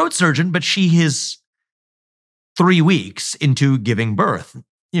as a throat surgeon, but she is 3 weeks into giving birth.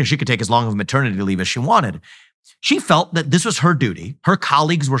 She could take as long of maternity leave as she wanted. She felt that this was her duty. Her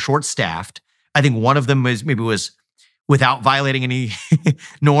colleagues were short-staffed. I think one of them was without violating any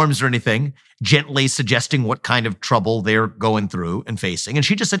norms or anything, gently suggesting what kind of trouble they're going through and facing. And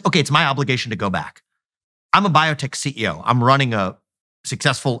she just said, okay, it's my obligation to go back. I'm a biotech CEO. I'm running a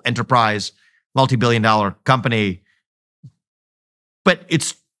successful enterprise, multi-billion-dollar company. But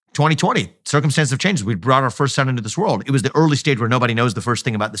it's 2020. Circumstances have changed. We brought our first son into this world. It was the early stage where nobody knows the first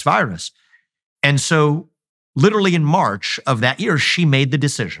thing about this virus. And so literally in March of that year, she made the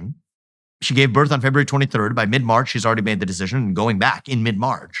decision. She gave birth on February 23rd. By mid-March, she's already made the decision and going back in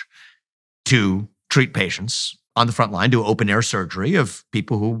mid-March to treat patients on the front line, do open-air surgery of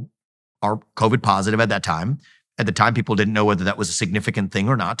people who are COVID positive at that time. At the time, people didn't know whether that was a significant thing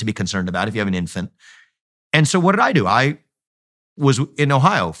or not to be concerned about if you have an infant. And so what did I do? I was in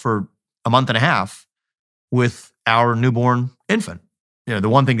Ohio for a month and a half with our newborn infant. The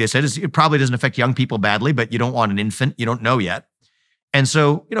one thing they said is it probably doesn't affect young people badly, but you don't want an infant. You don't know yet. And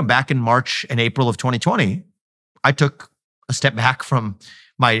so, back in March and April of 2020, I took a step back from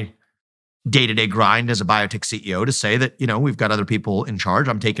my day-to-day grind as a biotech CEO to say that, we've got other people in charge.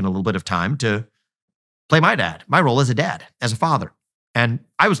 I'm taking a little bit of time to play my dad, my role as a dad, as a father. And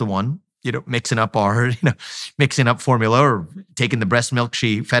I was the one, mixing up formula or taking the breast milk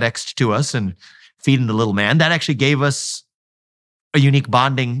she FedExed to us and feeding the little man. That actually gave us a unique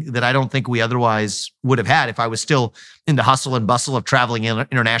bonding that I don't think we otherwise would have had if I was still in the hustle and bustle of traveling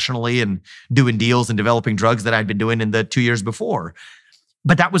internationally and doing deals and developing drugs that I'd been doing in the 2 years before.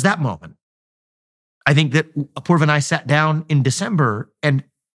 But that was that moment. I think that Apoorva and I sat down in December, and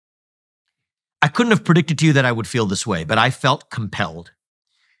I couldn't have predicted to you that I would feel this way, but I felt compelled.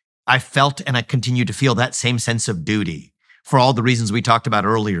 I felt, and I continue to feel, that same sense of duty for all the reasons we talked about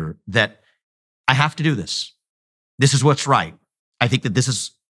earlier, that I have to do this. This is what's right. I think that this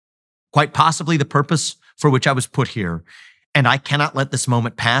is quite possibly the purpose for which I was put here. And I cannot let this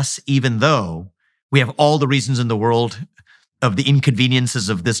moment pass, even though we have all the reasons in the world of the inconveniences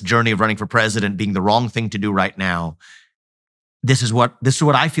of this journey of running for president being the wrong thing to do right now. This is what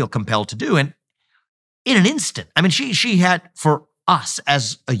I feel compelled to do. And in an instant, I mean, she had, for us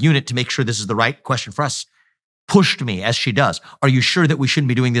as a unit, to make sure this is the right question for us, pushed me as she does. Are you sure that we shouldn't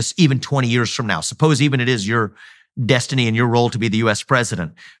be doing this even 20 years from now? Suppose even it is your destiny and your role to be the US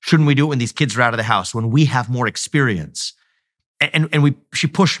president. Shouldn't we do it when these kids are out of the house, when we have more experience? And she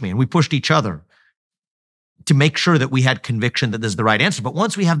pushed me, and we pushed each other to make sure that we had conviction that this is the right answer. But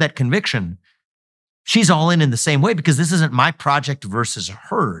once we have that conviction, she's all in the same way, because this isn't my project versus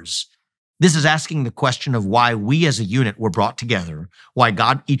hers. This is asking the question of why we as a unit were brought together, why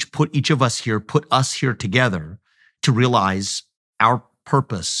God put each of us here, put us here together to realize our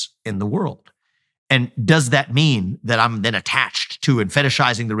purpose in the world. And does that mean that I'm then attached to and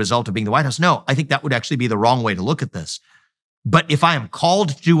fetishizing the result of being the White House? No, I think that would actually be the wrong way to look at this. But if I am called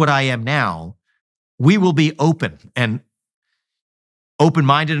to do what I am now, we will be open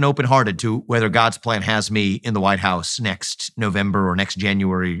open-minded and open-hearted to whether God's plan has me in the White House next November or next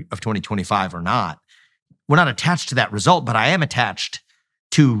January of 2025 or not. We're not attached to that result, but I am attached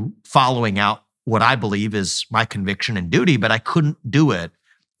to following out what I believe is my conviction and duty, but I couldn't do it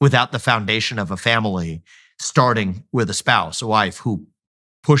without the foundation of a family, starting with a spouse, a wife who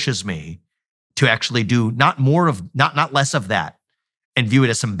pushes me to actually do not less of that and view it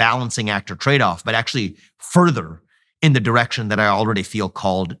as some balancing act or trade-off, but actually further in the direction that I already feel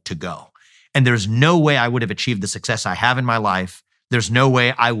called to go. And there's no way I would have achieved the success I have in my life. There's no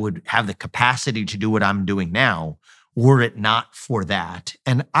way I would have the capacity to do what I'm doing now were it not for that.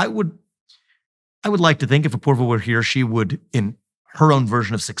 And I would like to think if Apoorva were here, she would, in her own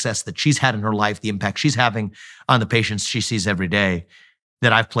version of success that she's had in her life, the impact she's having on the patients she sees every day,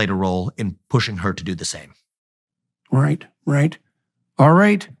 that I've played a role in pushing her to do the same. Right. All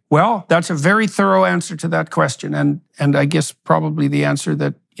right. Well, that's a very thorough answer to that question. And I guess probably the answer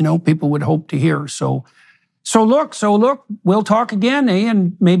that, people would hope to hear. So look, we'll talk again,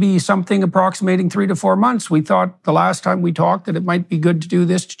 and maybe something approximating 3 to 4 months. We thought the last time we talked that it might be good to do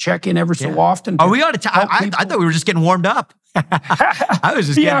this, to check in ever so often. Oh, we ought to. I thought we were just getting warmed up. I was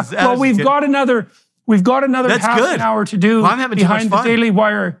just getting. Well, we've got another That's half good. an hour to do. Well, I'm having behind too much fun. the Daily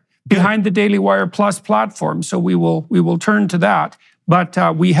Wire, behind the Daily Wire Plus platform. So we will turn to that.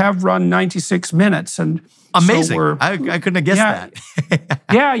 But we have run 96 minutes, and amazing. So I couldn't have guessed that.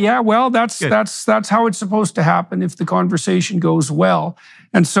 yeah. Well, that's how it's supposed to happen if the conversation goes well.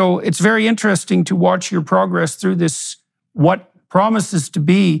 And so it's very interesting to watch your progress through this, what promises to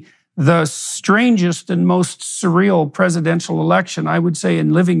be the strangest and most surreal presidential election, I would say,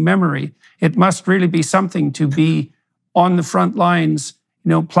 in living memory. It must really be something to be on the front lines,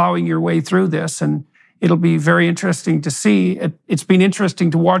 plowing your way through this. And it'll be very interesting to see. It's been interesting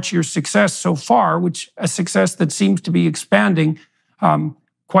to watch your success so far, a success that seems to be expanding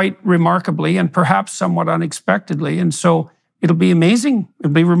quite remarkably and perhaps somewhat unexpectedly. And so it'll be amazing.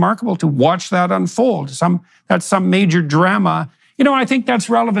 It'll be remarkable to watch that unfold. That's some major drama. I think that's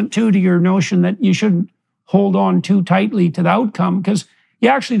relevant too to your notion that you shouldn't hold on too tightly to the outcome, because you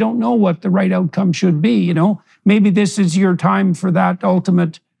actually don't know what the right outcome should be. Maybe this is your time for that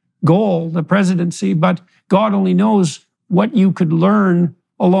ultimate goal, the presidency, but God only knows what you could learn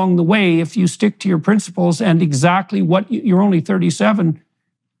along the way if you stick to your principles and exactly what you're only 37.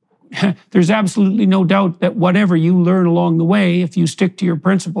 There's absolutely no doubt that whatever you learn along the way, if you stick to your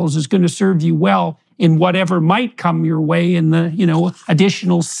principles, is going to serve you well in whatever might come your way in the,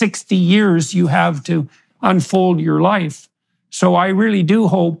 additional 60 years you have to unfold your life. So I really do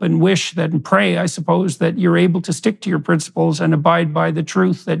hope and wish that, and pray, I suppose, that you're able to stick to your principles and abide by the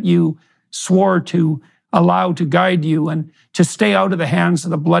truth that you swore to allow to guide you, and to stay out of the hands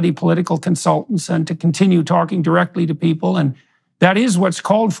of the bloody political consultants, and to continue talking directly to people. And that is what's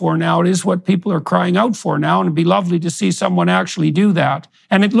called for now. It is what people are crying out for now. And it'd be lovely to see someone actually do that.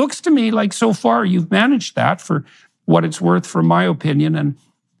 And it looks to me like so far you've managed that, for what it's worth, from my opinion. And,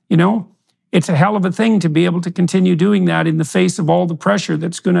 it's a hell of a thing to be able to continue doing that in the face of all the pressure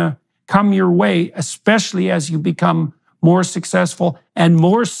that's going to come your way, especially as you become more successful and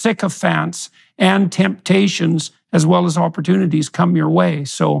more sycophants and temptations as well as opportunities come your way.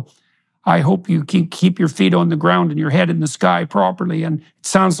 So I hope you keep your feet on the ground and your head in the sky properly. And it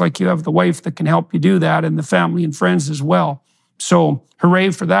sounds like you have the wife that can help you do that, and the family and friends as well. So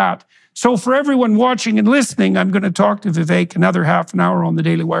hooray for that. So for everyone watching and listening, I'm going to talk to Vivek another half an hour on the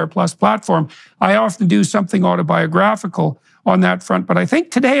Daily Wire Plus platform. I often do something autobiographical on that front, but I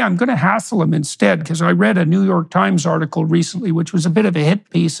think today I'm going to hassle him instead, because I read a New York Times article recently, which was a bit of a hit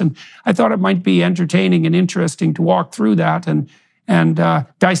piece, and I thought it might be entertaining and interesting to walk through that and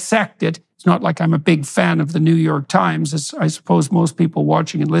dissect it. It's not like I'm a big fan of the New York Times, as I suppose most people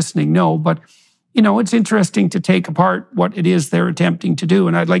watching and listening know, but it's interesting to take apart what it is they're attempting to do.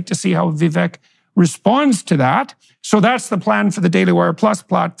 And I'd like to see how Vivek responds to that. So that's the plan for the Daily Wire Plus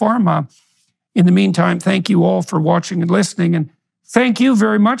platform. In the meantime, thank you all for watching and listening. And thank you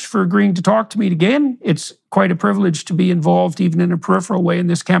very much for agreeing to talk to me again. It's quite a privilege to be involved, even in a peripheral way, in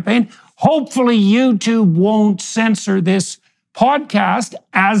this campaign. Hopefully YouTube won't censor this podcast,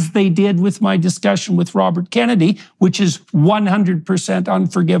 as they did with my discussion with Robert Kennedy, which is 100%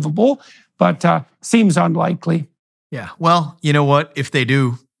 unforgivable. But seems unlikely. Yeah. Well, you know what? If they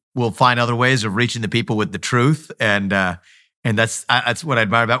do, we'll find other ways of reaching the people with the truth, and that's what I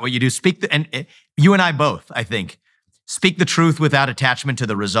admire about what you do. And you and I both, I think, speak the truth without attachment to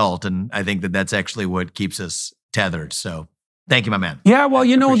the result, and I think that's actually what keeps us tethered. So, thank you, my man. Yeah. Well,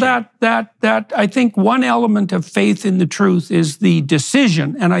 that I think one element of faith in the truth is the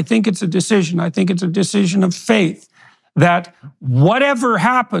decision, and I think it's a decision. I think it's a decision of faith that whatever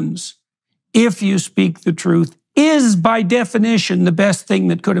happens, if you speak the truth, is by definition the best thing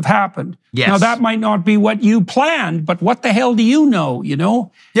that could have happened. Yes. Now, that might not be what you planned, but what the hell do you know, you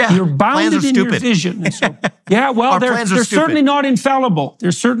know? Yeah, You're bounded in your stupid. vision. And so, yeah, well, they're certainly not infallible.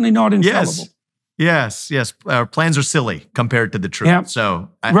 They're certainly not infallible. Yes. Our plans are silly compared to the truth. Yeah. So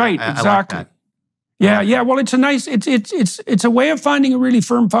right, I exactly. like that. Yeah. Well, it's a nice, it's a way of finding a really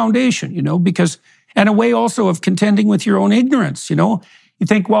firm foundation, you know, because, and a way also of contending with your own ignorance, you know. You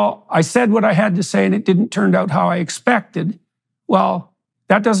think, well, I said what I had to say and it didn't turn out how I expected. Well,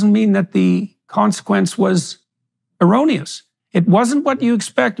 that doesn't mean that the consequence was erroneous. It wasn't what you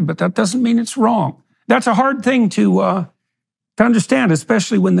expected, but that doesn't mean it's wrong. That's a hard thing to understand,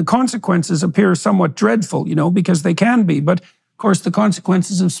 especially when the consequences appear somewhat dreadful, you know, because they can be. But of course, the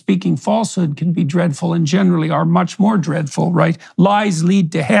consequences of speaking falsehood can be dreadful and generally are much more dreadful, right? Lies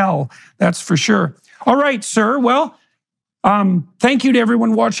lead to hell, that's for sure. All right, sir. Well, thank you to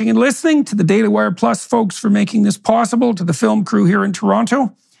everyone watching and listening, to the Daily Wire Plus folks for making this possible, to the film crew here in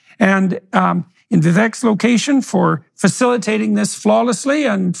Toronto, and in Vivek's location for facilitating this flawlessly,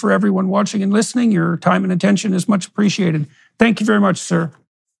 and for everyone watching and listening. Your time and attention is much appreciated. Thank you very much, sir.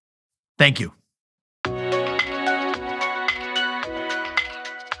 Thank you.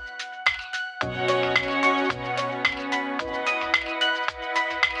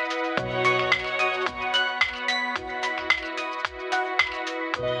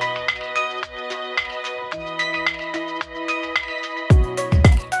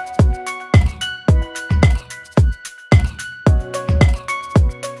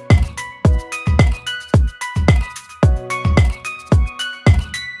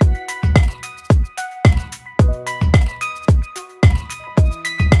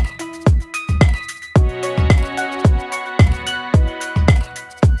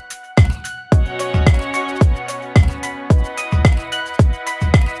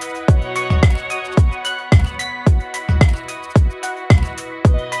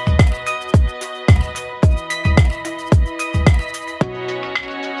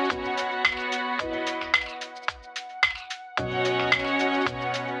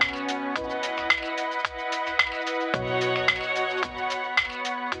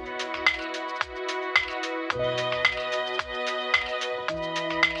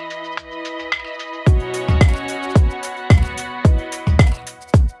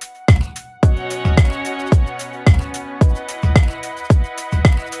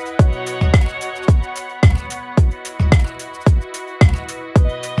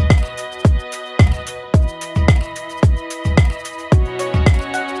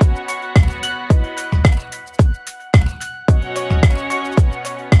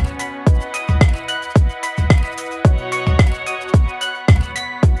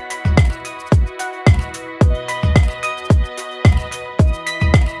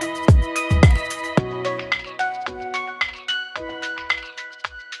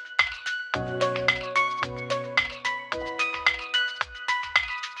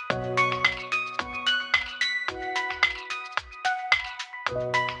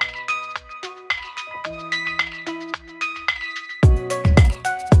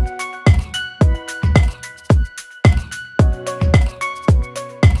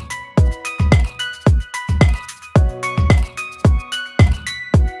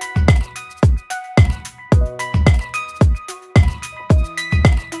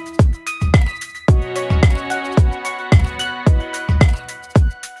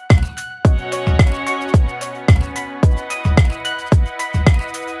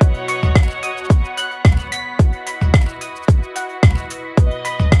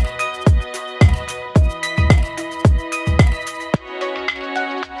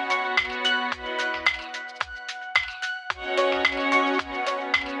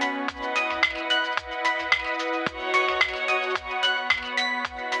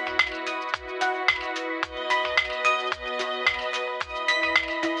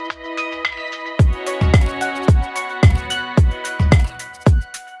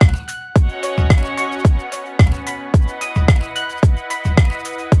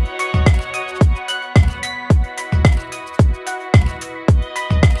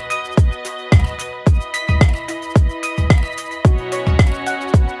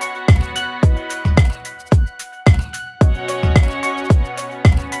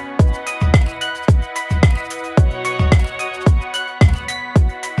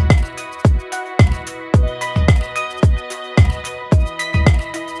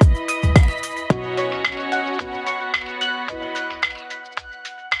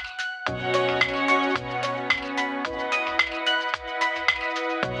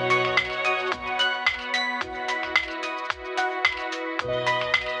 Bye.